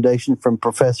recommendation from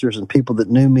professors and people that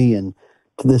knew me, and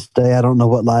to this day I don't know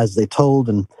what lies they told,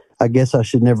 and I guess I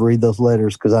should never read those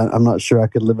letters because I'm not sure I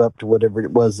could live up to whatever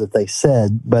it was that they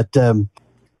said. But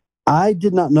I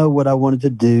did not know what I wanted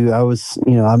to do. I was,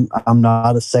 I'm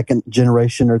not a second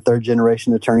generation or third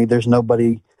generation attorney. There's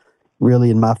nobody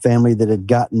really in my family that had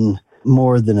gotten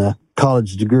more than a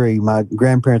college degree. My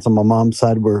grandparents on my mom's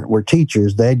side were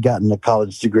teachers. They had gotten a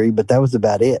college degree, but that was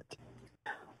about it.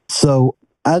 So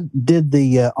I did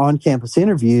the on-campus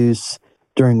interviews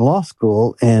during law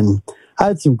school, and I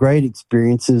had some great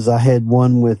experiences. I had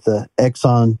one with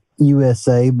Exxon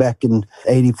USA back in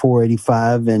 84,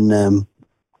 85, and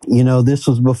this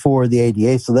was before the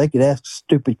ADA, so they could ask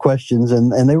stupid questions,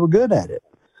 and they were good at it.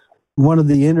 One of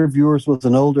the interviewers was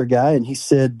an older guy, and he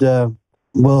said,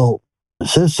 well, it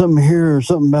says something here or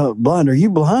something about blind. Are you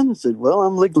blind? I said, well,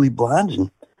 I'm legally blind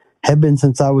and have been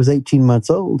since I was 18 months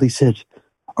old. He said,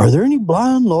 are there any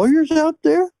blind lawyers out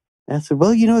there? And I said,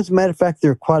 well, as a matter of fact,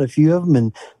 there are quite a few of them,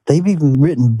 and they've even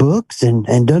written books and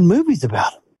done movies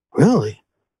about them. Really?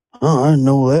 Oh, I didn't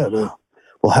know that.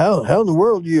 Well, how in the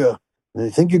world do you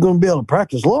think you're going to be able to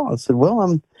practice law? I said, well,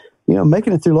 I'm,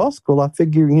 making it through law school. I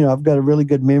figure, I've got a really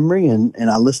good memory and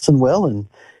I listen well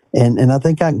and I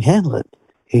think I can handle it.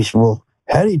 He said, well,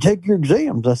 how do you take your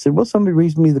exams? I said, well, somebody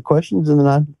reads me the questions and then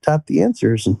I type the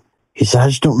answers. And he said, I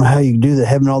just don't know how you do that,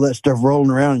 having all that stuff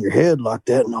rolling around in your head like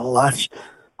that and all. I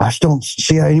just don't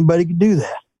see how anybody could do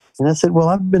that. And I said, well,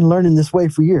 I've been learning this way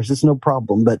for years. It's no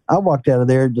problem. But I walked out of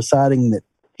there deciding that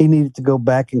he needed to go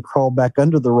back and crawl back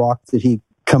under the rock that he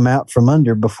come out from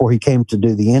under before he came to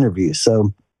do the interview.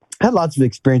 So I had lots of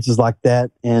experiences like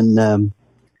that. And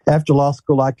after law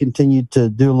school, I continued to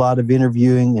do a lot of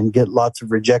interviewing and get lots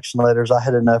of rejection letters. I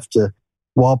had enough to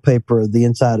wallpaper the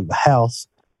inside of a house.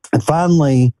 And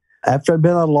finally, after I'd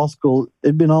been out of law school,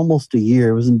 it'd been almost a year.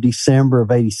 It was in December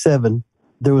of 87.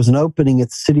 There was an opening at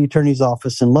the city attorney's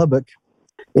office in Lubbock.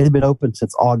 It had been open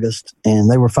since August, and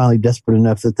they were finally desperate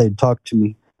enough that they'd talk to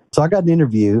me. So I got an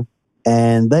interview,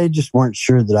 and they just weren't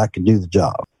sure that I could do the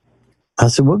job. I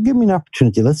said, well, give me an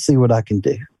opportunity. Let's see what I can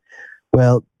do.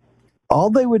 Well, all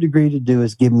they would agree to do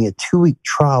is give me a 2-week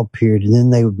trial period, and then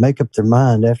they would make up their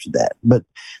mind after that. But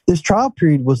this trial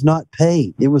period was not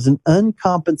paid. It was an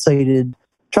uncompensated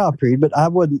trial period, but I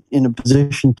wasn't in a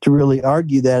position to really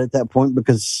argue that at that point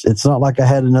because it's not like I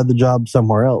had another job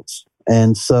somewhere else.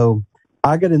 And so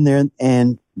I got in there,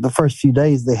 and the first few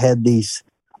days they had these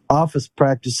office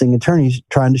practicing attorneys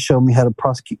trying to show me how to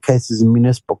prosecute cases in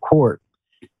municipal court.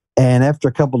 And after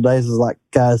a couple of days, I was like,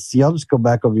 guys, y'all just go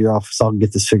back over to your office. I'll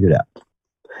get this figured out.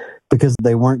 Because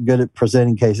they weren't good at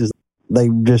presenting cases. They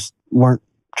just weren't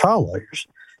trial lawyers.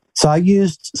 So I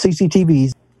used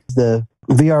CCTVs. The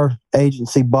VR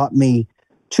agency bought me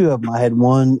 2 of them. I had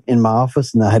one in my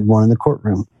office and I had one in the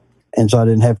courtroom. And so I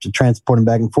didn't have to transport them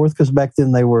back and forth because back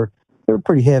then they were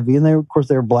pretty heavy, and of course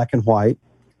they were black and white.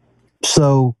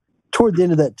 So toward the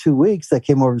end of that 2 weeks, they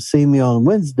came over to see me on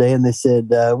Wednesday, and they said,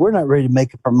 we're not ready to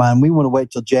make up our mind. We want to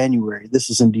wait till January. This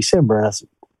is in December. And I said,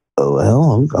 oh,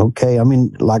 well, okay. I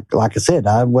mean, like I said,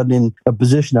 I wasn't in a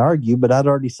position to argue, but I'd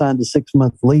already signed a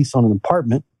 6-month lease on an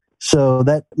apartment. So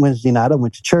that Wednesday night, I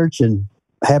went to church and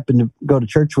happened to go to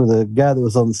church with a guy that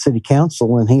was on the city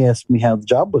council, and he asked me how the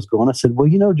job was going. I said,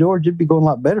 well, George, it'd be going a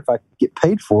lot better if I could get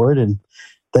paid for it. And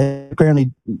they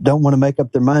apparently don't want to make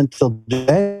up their mind until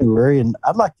January, and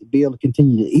I'd like to be able to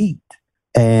continue to eat.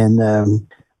 And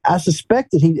I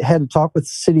suspect that he had to talk with the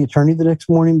city attorney the next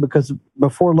morning because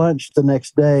before lunch the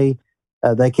next day,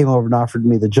 they came over and offered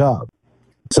me the job.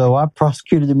 So I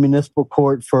prosecuted the municipal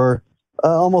court for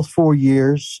almost 4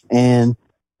 years, and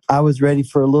I was ready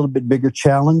for a little bit bigger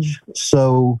challenge.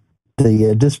 So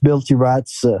the disability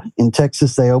rights in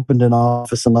Texas, they opened an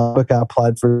office in Lubbock. I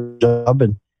applied for a job,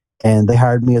 and they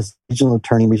hired me as regional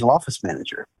attorney, regional office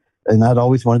manager. And I'd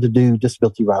always wanted to do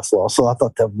disability rights law, so I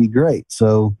thought that would be great.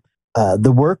 So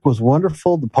the work was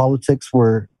wonderful. The politics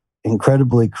were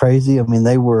incredibly crazy. I mean,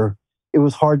 it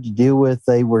was hard to deal with.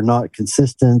 They were not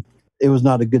consistent. It was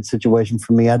not a good situation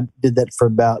for me. I did that for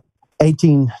about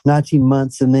 18, 19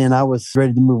 months, and then I was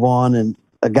ready to move on. And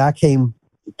a guy came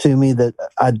to me that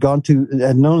I'd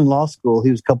known in law school. He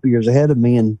was a couple years ahead of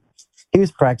me, and he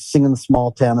was practicing in the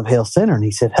small town of Hale Center. And he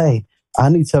said, hey, I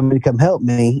need somebody to come help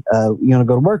me. You want to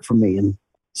go to work for me? And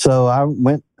so I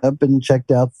went up and checked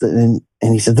out, and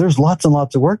he said, there's lots and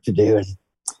lots of work to do. And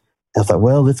I thought,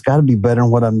 well, it's got to be better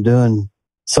than what I'm doing.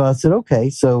 So I said,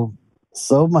 okay. So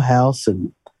sold my house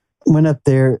and went up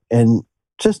there. And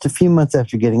just a few months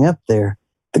after getting up there,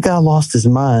 the guy lost his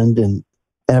mind. And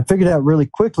I figured out really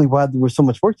quickly why there was so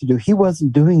much work to do. He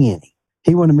wasn't doing any.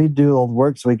 He wanted me to do all the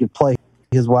work so he could play.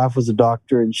 His wife was a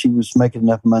doctor, and she was making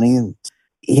enough money. And,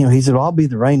 he said, well, I'll be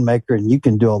the rainmaker and you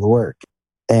can do all the work.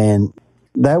 And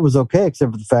that was okay,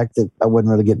 except for the fact that I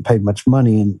wasn't really getting paid much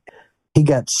money. And he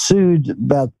got sued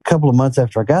about a couple of months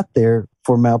after I got there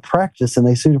for malpractice, and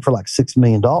they sued him for like $6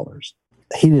 million.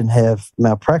 He didn't have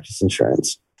malpractice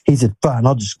insurance. He said, fine,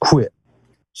 I'll just quit.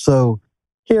 So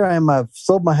here I am. I've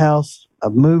sold my house.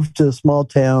 I've moved to a small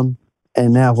town.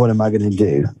 And now what am I going to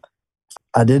do?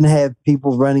 I didn't have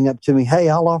people running up to me, hey,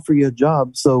 I'll offer you a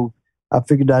job. So I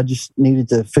figured I just needed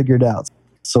to figure it out.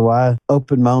 So I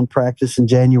opened my own practice in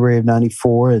January of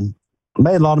 94 and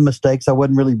made a lot of mistakes. I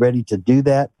wasn't really ready to do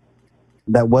that.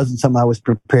 That wasn't something I was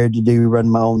prepared to do, run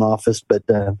my own office. But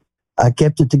I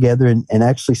kept it together and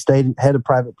actually had a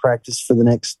private practice for the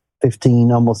next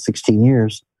 15, almost 16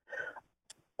 years.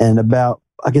 And about,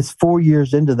 4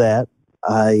 years into that,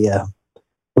 I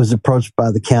was approached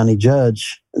by the county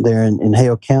judge there in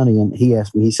Hale County, and he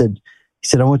asked me, he said,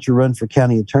 I want you to run for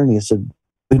county attorney. I said,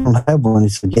 we don't have one. He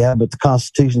said, yeah, but the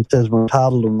Constitution says we're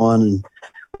entitled to one, and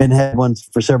we haven't had one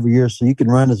for several years, so you can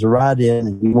run as a write-in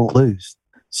and you won't lose.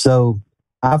 So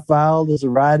I filed as a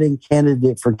write-in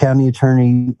candidate for county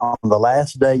attorney on the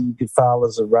last day you could file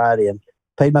as a write-in,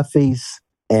 paid my fees,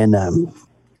 and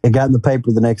it got in the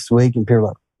paper the next week, and people were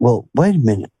like, well, wait a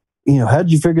minute. How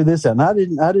did you figure this out?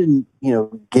 And I didn't,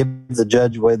 give the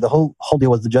judge away. The whole deal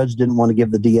was the judge didn't want to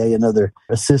give the DA another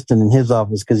assistant in his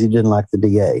office because he didn't like the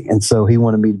DA. And so he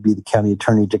wanted me to be the county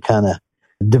attorney to kind of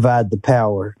divide the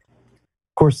power.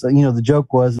 Of course, the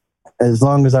joke was as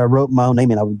long as I wrote my own name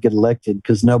in, I would get elected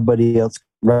because nobody else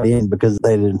could write in because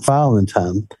they didn't file in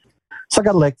time. So I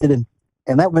got elected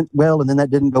and that went well, and then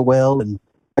that didn't go well. And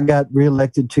I got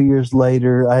reelected 2 years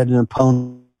later. I had an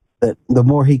opponent that the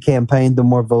more he campaigned, the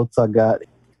more votes I got.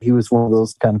 He was one of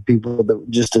those kind of people that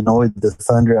just annoyed the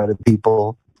thunder out of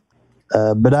people.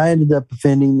 But I ended up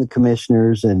offending the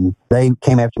commissioners, and they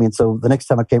came after me. And so the next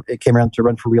time it came around to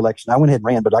run for re-election, I went ahead and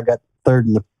ran, but I got third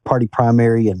in the party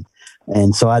primary,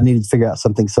 and so I needed to figure out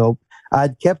something. So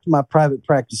I'd kept my private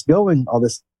practice going all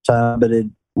this time, but it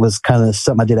was kind of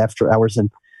something I did after hours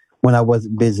and when I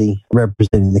wasn't busy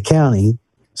representing the county.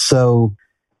 So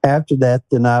after that,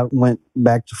 then I went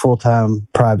back to full-time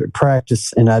private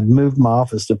practice, and I'd moved my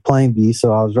office to Plainview,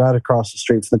 so I was right across the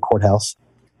street from the courthouse.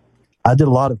 I did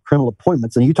a lot of criminal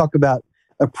appointments, and you talk about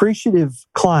appreciative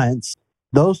clients.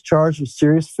 Those charged with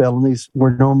serious felonies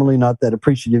were normally not that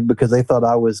appreciative because they thought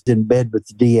I was in bed with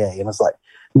the DA. And I was like,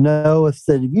 no, if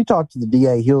you talk to the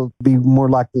DA, he'll be more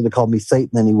likely to call me Satan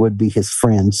than he would be his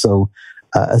friend. So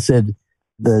I said,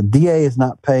 the DA is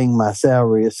not paying my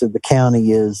salary. I said, the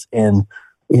county is, and,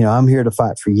 I'm here to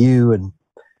fight for you. And,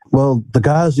 well, the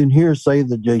guys in here say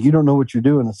that you don't know what you're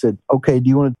doing. I said, okay, do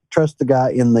you want to trust the guy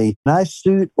in the nice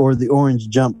suit or the orange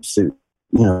jumpsuit?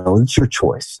 It's your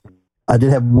choice. I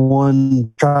did have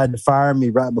one tried to fire me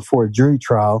right before a jury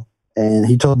trial, and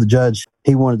he told the judge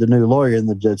he wanted a new lawyer, and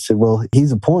the judge said, well,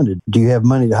 he's appointed. Do you have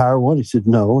money to hire one? He said,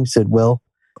 no. He said, well,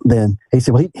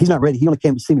 he's not ready. He only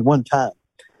came to see me one time.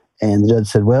 And the judge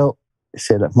said, well, he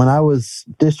said, when I was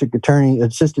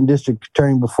assistant district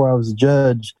attorney before I was a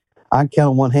judge, I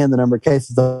count on one hand the number of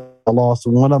cases I lost,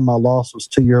 and one of my loss was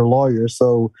to your lawyer.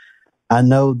 So I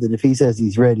know that if he says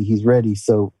he's ready, he's ready.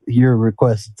 So your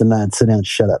request is denied. Sit down and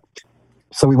shut up.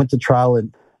 So we went to trial,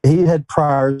 and he had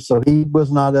priors, so he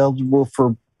was not eligible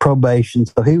for probation.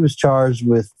 So he was charged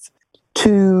with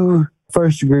 2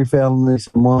 first-degree felonies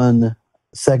and 1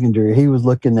 second-degree. He was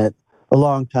looking at a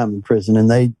long time in prison, and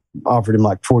they offered him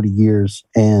like 40 years.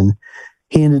 And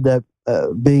he ended up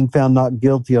being found not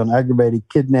guilty on aggravated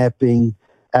kidnapping,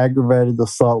 aggravated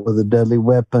assault with a deadly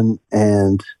weapon,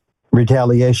 and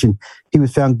retaliation. He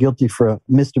was found guilty for a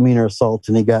misdemeanor assault,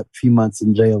 and he got a few months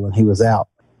in jail, and he was out.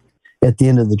 At the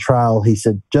end of the trial, he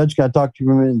said, Judge, can I talk to you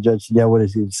for a minute? And the judge said, yeah, what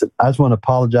is he? He said, I just want to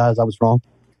apologize. I was wrong.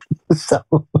 So,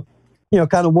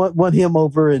 kind of won him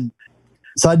over. And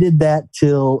so I did that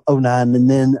till 2009. And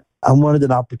then I wanted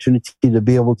an opportunity to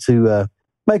be able to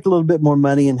make a little bit more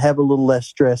money and have a little less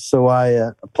stress. So I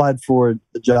applied for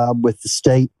a job with the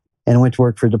state and went to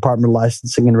work for the Department of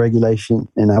Licensing and Regulation.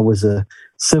 And I was a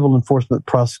civil enforcement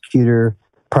prosecutor,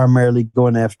 primarily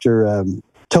going after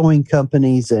towing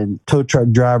companies and tow truck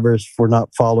drivers for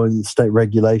not following the state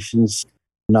regulations,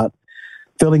 not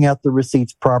filling out the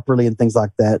receipts properly and things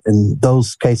like that. And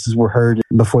those cases were heard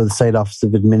before the State Office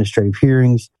of Administrative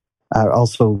Hearings. I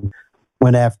also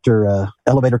went after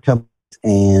elevator companies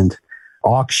and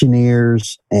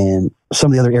auctioneers and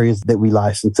some of the other areas that we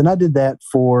licensed. And I did that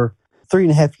for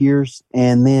 3.5 years.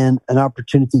 And then an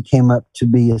opportunity came up to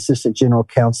be Assistant General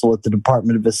Counsel at the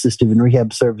Department of Assistive and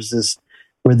Rehab Services,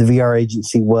 where the VR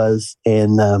agency was.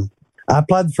 And I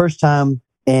applied the first time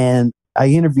and I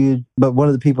interviewed, but one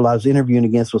of the people I was interviewing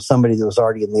against was somebody that was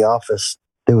already in the office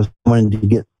that was wanting to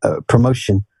get a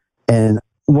promotion. And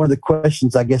one of the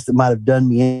questions I guess that might have done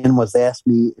me in was they asked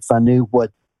me if I knew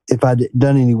if I'd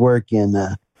done any work in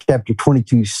Chapter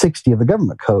 2260 of the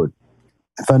Government Code,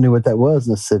 if I knew what that was.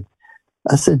 And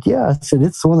I said, yeah. I said,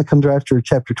 it's the one that comes after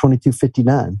Chapter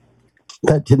 2259.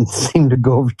 That didn't seem to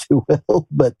go over too well,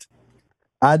 but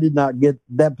I did not get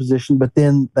that position. But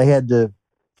then they had to,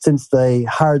 since they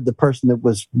hired the person that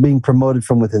was being promoted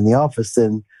from within the office,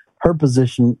 then her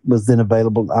position was then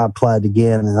available. I applied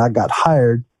again, and I got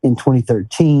hired in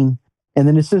 2013. And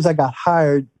then as soon as I got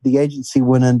hired, the agency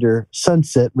went under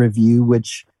sunset review,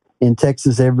 which in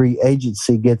Texas, every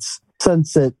agency gets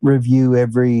sunset review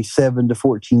every 7 to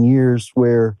 14 years,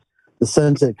 where the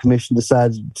Sunset Commission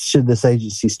decides, should this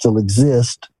agency still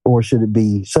exist or should it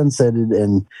be sunsetted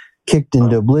and kicked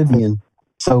into oblivion?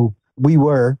 So we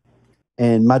were,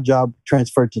 and my job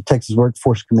transferred to Texas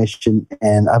Workforce Commission,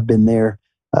 and I've been there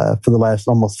for the last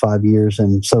almost 5 years.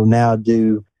 And so now I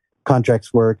do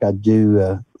contracts work, I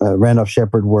do Randolph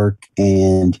Shepherd work,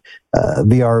 and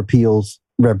VR appeals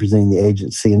representing the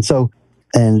agency.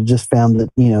 And just found that,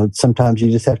 sometimes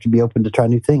you just have to be open to try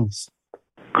new things.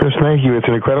 Chris, thank you. It's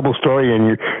an incredible story,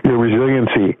 and your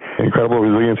resiliency, incredible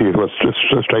resiliency is what just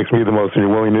strikes me the most, and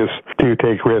your willingness to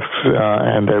take risks,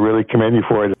 and I really commend you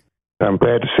for it. I'm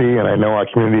glad to see, and I know our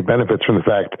community benefits from the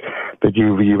fact that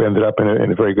you've ended up in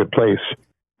a very good place.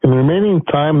 In the remaining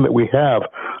time that we have,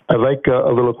 I'd like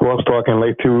a little crosstalk, and I'd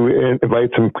like to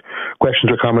invite some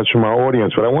questions or comments from our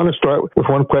audience. But I want to start with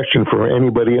one question for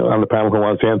anybody on the panel who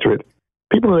wants to answer it.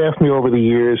 People have asked me over the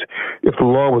years if the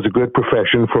law was a good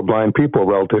profession for blind people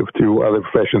relative to other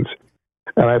professions.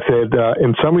 And I said,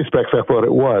 in some respects, I thought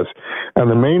it was. And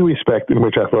the main respect in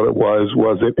which I thought it was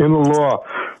that in the law,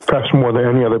 perhaps more than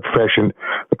any other profession,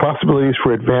 the possibilities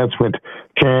for advancement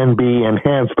can be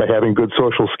enhanced by having good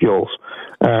social skills.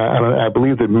 And I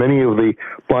believe that many of the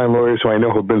blind lawyers who I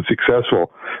know have been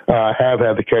successful have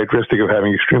had the characteristic of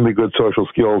having extremely good social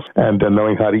skills and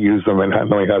knowing how to use them and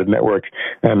knowing how to network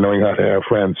and knowing how to have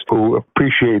friends who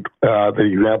appreciate the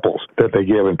examples that they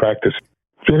give in practice.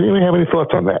 Does anyone have any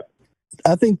thoughts on that?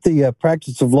 I think the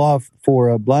practice of law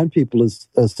for blind people is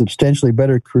a substantially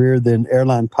better career than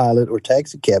airline pilot or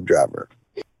taxi cab driver.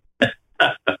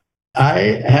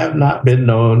 I have not been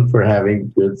known for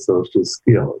having good social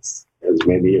skills, as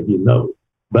many of you know.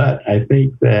 But I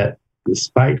think that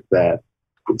despite that,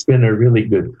 it's been a really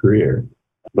good career,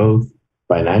 both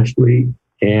financially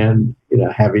and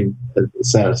having a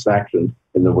satisfaction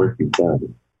in the work you've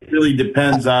done. It really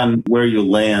depends on where you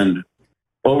land.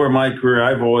 Over my career,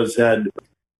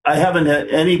 I haven't had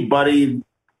anybody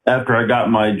after I got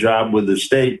my job with the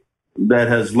state that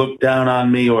has looked down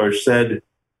on me or said,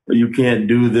 you can't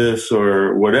do this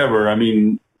or whatever. I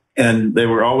mean, and they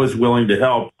were always willing to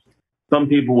help. Some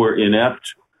people were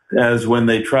inept, as when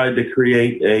they tried to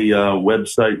create a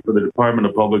website for the Department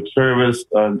of Public Service,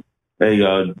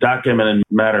 a document and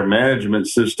matter management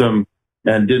system,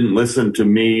 and didn't listen to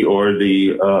me or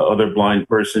the other blind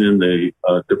person in the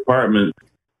department,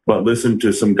 but listened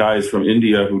to some guys from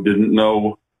India who didn't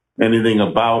know anything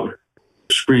about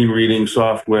screen reading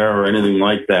software or anything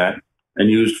like that, and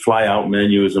used fly-out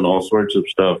menus and all sorts of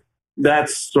stuff.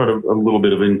 That's sort of a little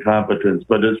bit of incompetence.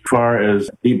 But as far as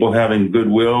people having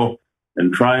goodwill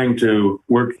and trying to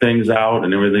work things out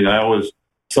and everything,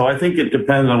 so I think it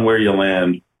depends on where you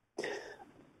land.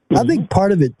 I think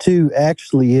part of it, too,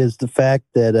 actually is the fact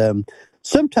that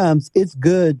sometimes it's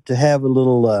good to have a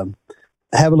little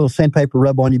sandpaper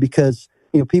rub on you because,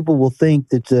 people will think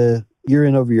that you're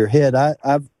in over your head. I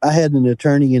had an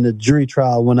attorney in a jury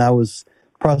trial when I was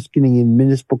prosecuting in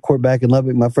municipal court back in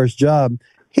Lubbock, my first job.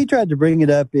 He tried to bring it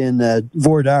up in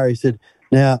voir dire. He said,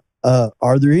 now,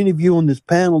 are there any of you on this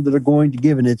panel that are going to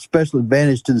give an special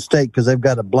advantage to the state because they've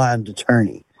got a blind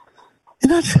attorney?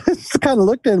 And I just kind of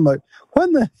looked at him like, what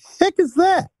in the heck is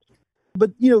that?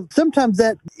 But, sometimes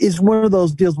that is one of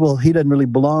those deals, well, he doesn't really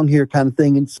belong here kind of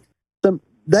thing. And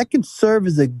that can serve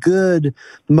as a good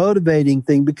motivating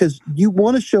thing because you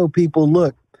want to show people,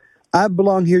 look, I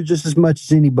belong here just as much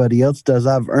as anybody else does.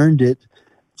 I've earned it.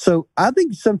 So I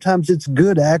think sometimes it's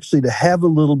good actually to have a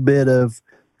little bit of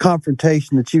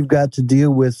confrontation that you've got to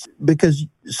deal with because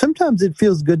sometimes it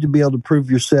feels good to be able to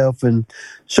prove yourself and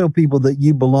show people that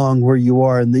you belong where you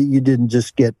are and that you didn't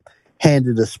just get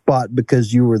handed a spot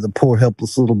because you were the poor,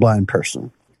 helpless little blind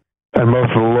person. And most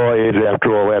of the law is,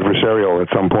 after all, adversarial at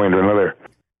some point or another.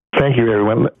 Thank you,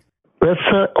 everyone. Let's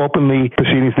open the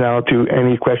proceedings now to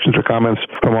any questions or comments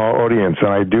from our audience. And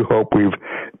I do hope we've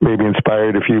maybe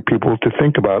inspired a few people to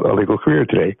think about a legal career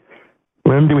today.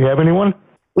 Lynn, do we have anyone?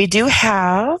 We do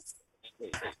have.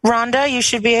 Rhonda, you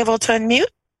should be able to unmute.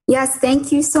 Yes,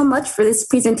 thank you so much for this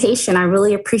presentation. I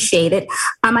really appreciate it.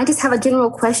 I just have a general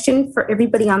question for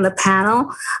everybody on the panel.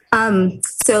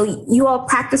 So you all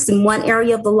practiced in one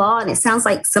area of the law, and it sounds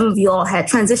like some of you all had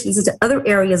transitions into other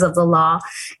areas of the law.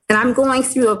 And I'm going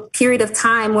through a period of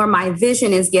time where my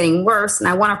vision is getting worse, and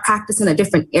I want to practice in a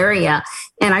different area.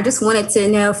 And I just wanted to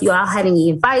know if you all had any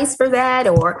advice for that,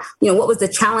 or what was the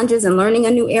challenges in learning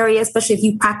a new area, especially if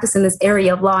you practice in this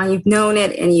area of law and you've known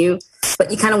it,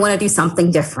 but you kind of want to do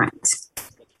something different.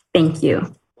 Thank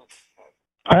you.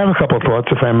 I have a couple of thoughts,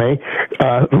 if I may.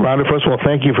 Rhonda, first of all,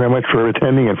 thank you very much for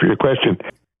attending and for your question.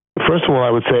 First of all, I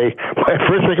would say my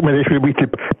first recommendation would be to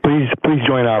please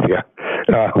join AVIA.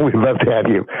 We'd love to have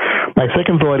you. My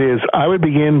second thought is I would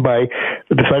begin by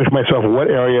deciding for myself what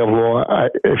area of law,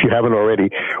 if you haven't already,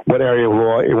 what area of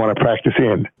law you want to practice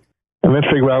in. And then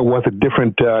figure out what the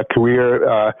different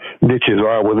career niches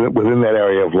are within that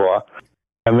area of law.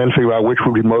 And then figure out which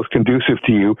would be most conducive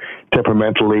to you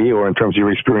temperamentally or in terms of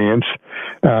your experience.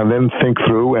 Then think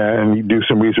through and do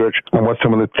some research on what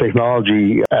some of the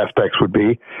technology aspects would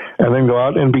be. And then go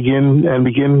out and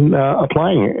begin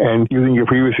applying and using your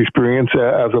previous experience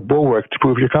as a bulwark to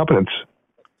prove your competence.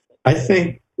 I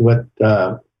think what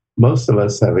most of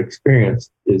us have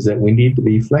experienced is that we need to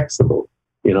be flexible,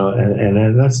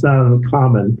 and that's not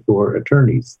uncommon for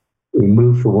attorneys. We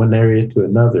move from one area to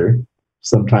another,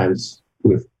 sometimes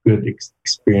with good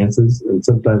experiences and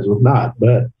sometimes with not,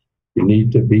 but you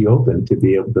need to be open to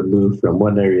be able to move from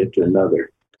one area to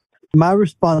another. My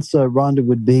response, Rhonda,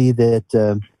 would be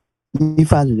that you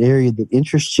find an area that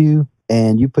interests you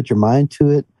and you put your mind to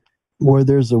it. Where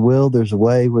there's a will, there's a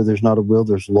way. Where there's not a will,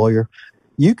 there's a lawyer.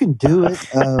 You can do it.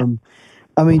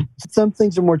 I mean, some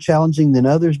things are more challenging than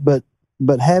others, but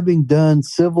having done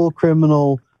civil,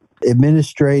 criminal,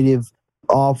 administrative,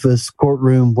 office,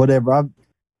 courtroom, whatever,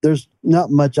 there's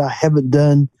not much I haven't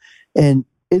done. And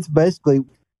it's basically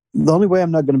the only way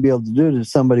I'm not going to be able to do it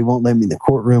is somebody won't let me in the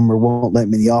courtroom or won't let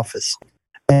me in the office.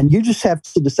 And you just have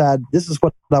to decide, this is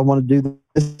what I want to do.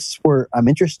 This is where I'm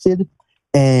interested.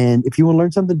 And if you want to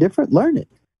learn something different, learn it.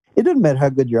 It doesn't matter how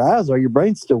good your eyes are, your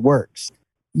brain still works.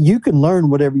 You can learn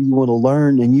whatever you want to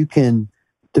learn, and you can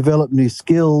develop new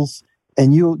skills,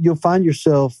 and you'll find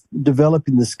yourself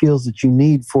developing the skills that you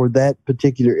need for that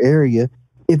particular area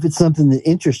if it's something that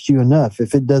interests you enough.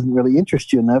 If it doesn't really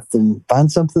interest you enough, then find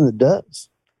something that does.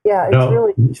 Yeah, it's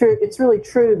really true. It's really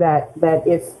true that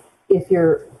if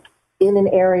you're in an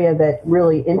area that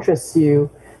really interests you,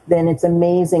 then it's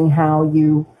amazing how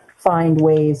you find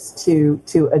ways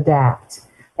to adapt.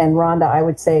 And Rhonda, I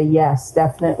would say yes,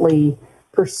 definitely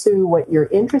pursue what you're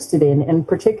interested in, and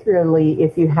particularly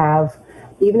if you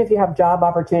have job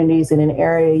opportunities in an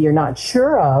area you're not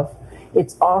sure of,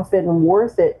 it's often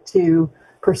worth it to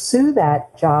pursue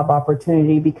that job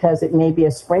opportunity because it may be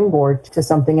a springboard to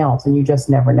something else, and you just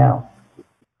never know.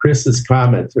 Chris's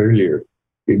comments earlier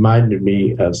reminded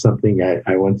me of something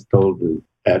I once told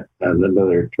at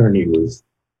another attorney who was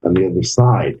on the other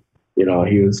side. You know,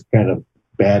 he was kind of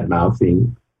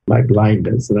bad-mouthing my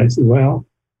blindness. And I said, well,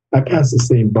 I passed the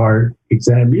same bar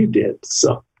exam you did,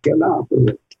 so get off of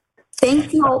it.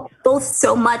 Thank you all both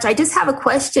so much. I just have a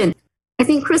question. I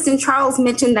think Chris and Charles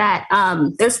mentioned that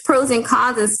there's pros and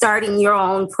cons in starting your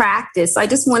own practice. I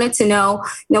just wanted to know,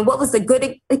 what was the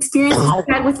good experience you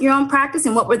had with your own practice,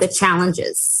 and what were the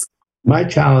challenges? My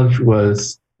challenge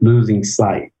was losing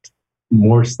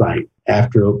more sight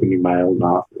after opening my own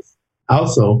office.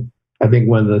 Also, I think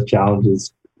one of the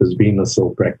challenges was being a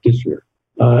sole practitioner.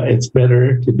 It's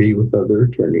better to be with other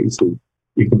attorneys who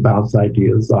you can bounce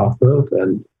ideas off of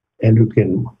and who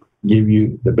can give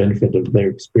you the benefit of their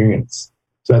experience.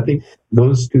 So I think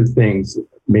those two things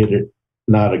made it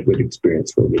not a good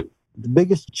experience for me. The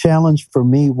biggest challenge for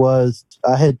me was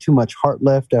I had too much heart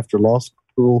left after law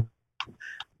school.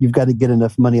 You've got to get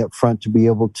enough money up front to be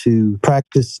able to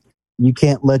practice. You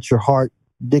can't let your heart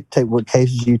dictate what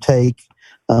cases you take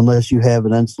unless you have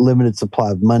an unlimited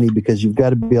supply of money, because you've got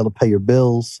to be able to pay your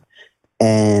bills,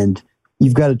 and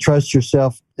you've got to trust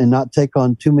yourself and not take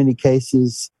on too many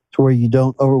cases to where you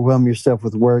don't overwhelm yourself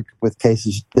with work with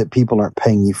cases that people aren't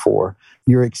paying you for.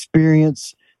 Your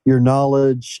experience, your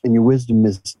knowledge, and your wisdom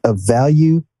is of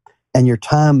value, and your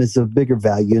time is of bigger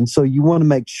value. And so you want to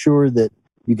make sure that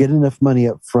you get enough money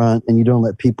up front and you don't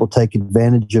let people take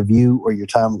advantage of you or your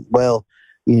time. Well,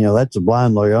 that's a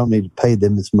blind lawyer, I don't need to pay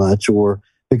them as much. Or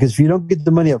because if you don't get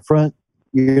the money up front,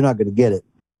 you're not going to get it.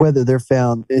 Whether they're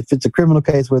found, if it's a criminal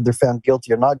case, whether they're found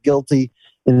guilty or not guilty,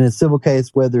 and in a civil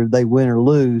case, whether they win or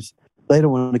lose, they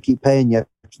don't want to keep paying you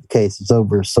after the case is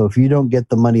over. So if you don't get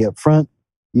the money up front,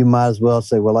 you might as well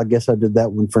say, well, I guess I did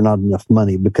that one for not enough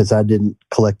money because I didn't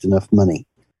collect enough money.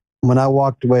 When I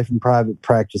walked away from private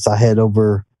practice, I had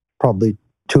over probably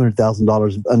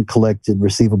 $200,000 of uncollected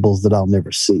receivables that I'll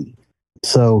never see.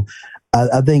 So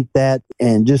I think that,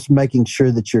 and just making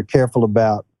sure that you're careful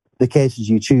about the cases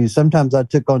you choose. Sometimes I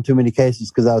took on too many cases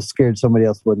because I was scared somebody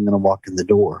else wasn't going to walk in the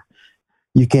door.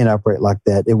 You can't operate like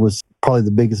that. It was probably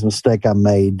the biggest mistake I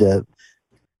made. The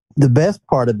best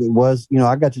part of it was,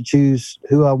 I got to choose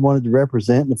who I wanted to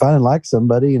represent. And if I didn't like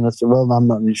somebody, and I said, well, I'm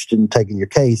not interested in taking your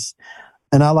case.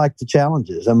 And I like the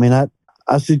challenges. I mean, I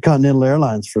sued Continental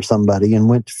Airlines for somebody and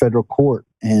went to federal court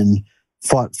and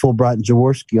fought Fulbright and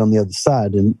Jaworski on the other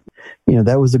side. And,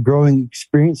 that was a growing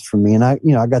experience for me. And I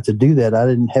got to do that. I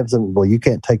didn't have something, well, you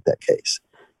can't take that case,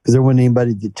 because there wasn't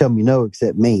anybody to tell me no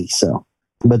except me. So,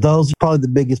 but those are probably the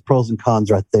biggest pros and cons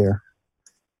right there.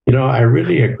 I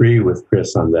really agree with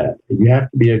Chris on that. You have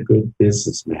to be a good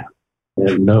businessman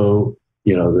and know,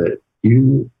 that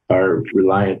you are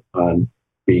reliant on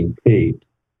being paid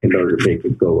in order to make a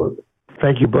go of it.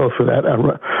 Thank you both for that.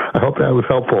 I hope that was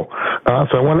helpful.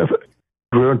 So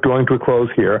we're drawing to a close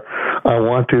here. I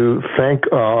want to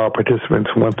thank our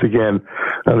participants once again.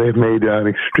 They've made an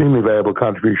extremely valuable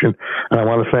contribution. And I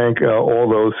want to thank all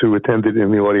those who attended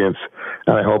in the audience.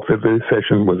 And I hope that this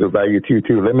session was of value to you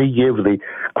too. Let me give the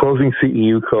closing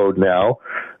CEU code now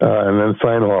and then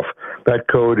sign off. That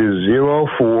code is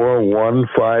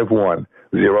 04151.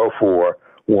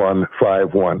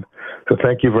 04151. So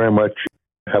thank you very much.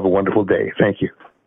 Have a wonderful day. Thank you.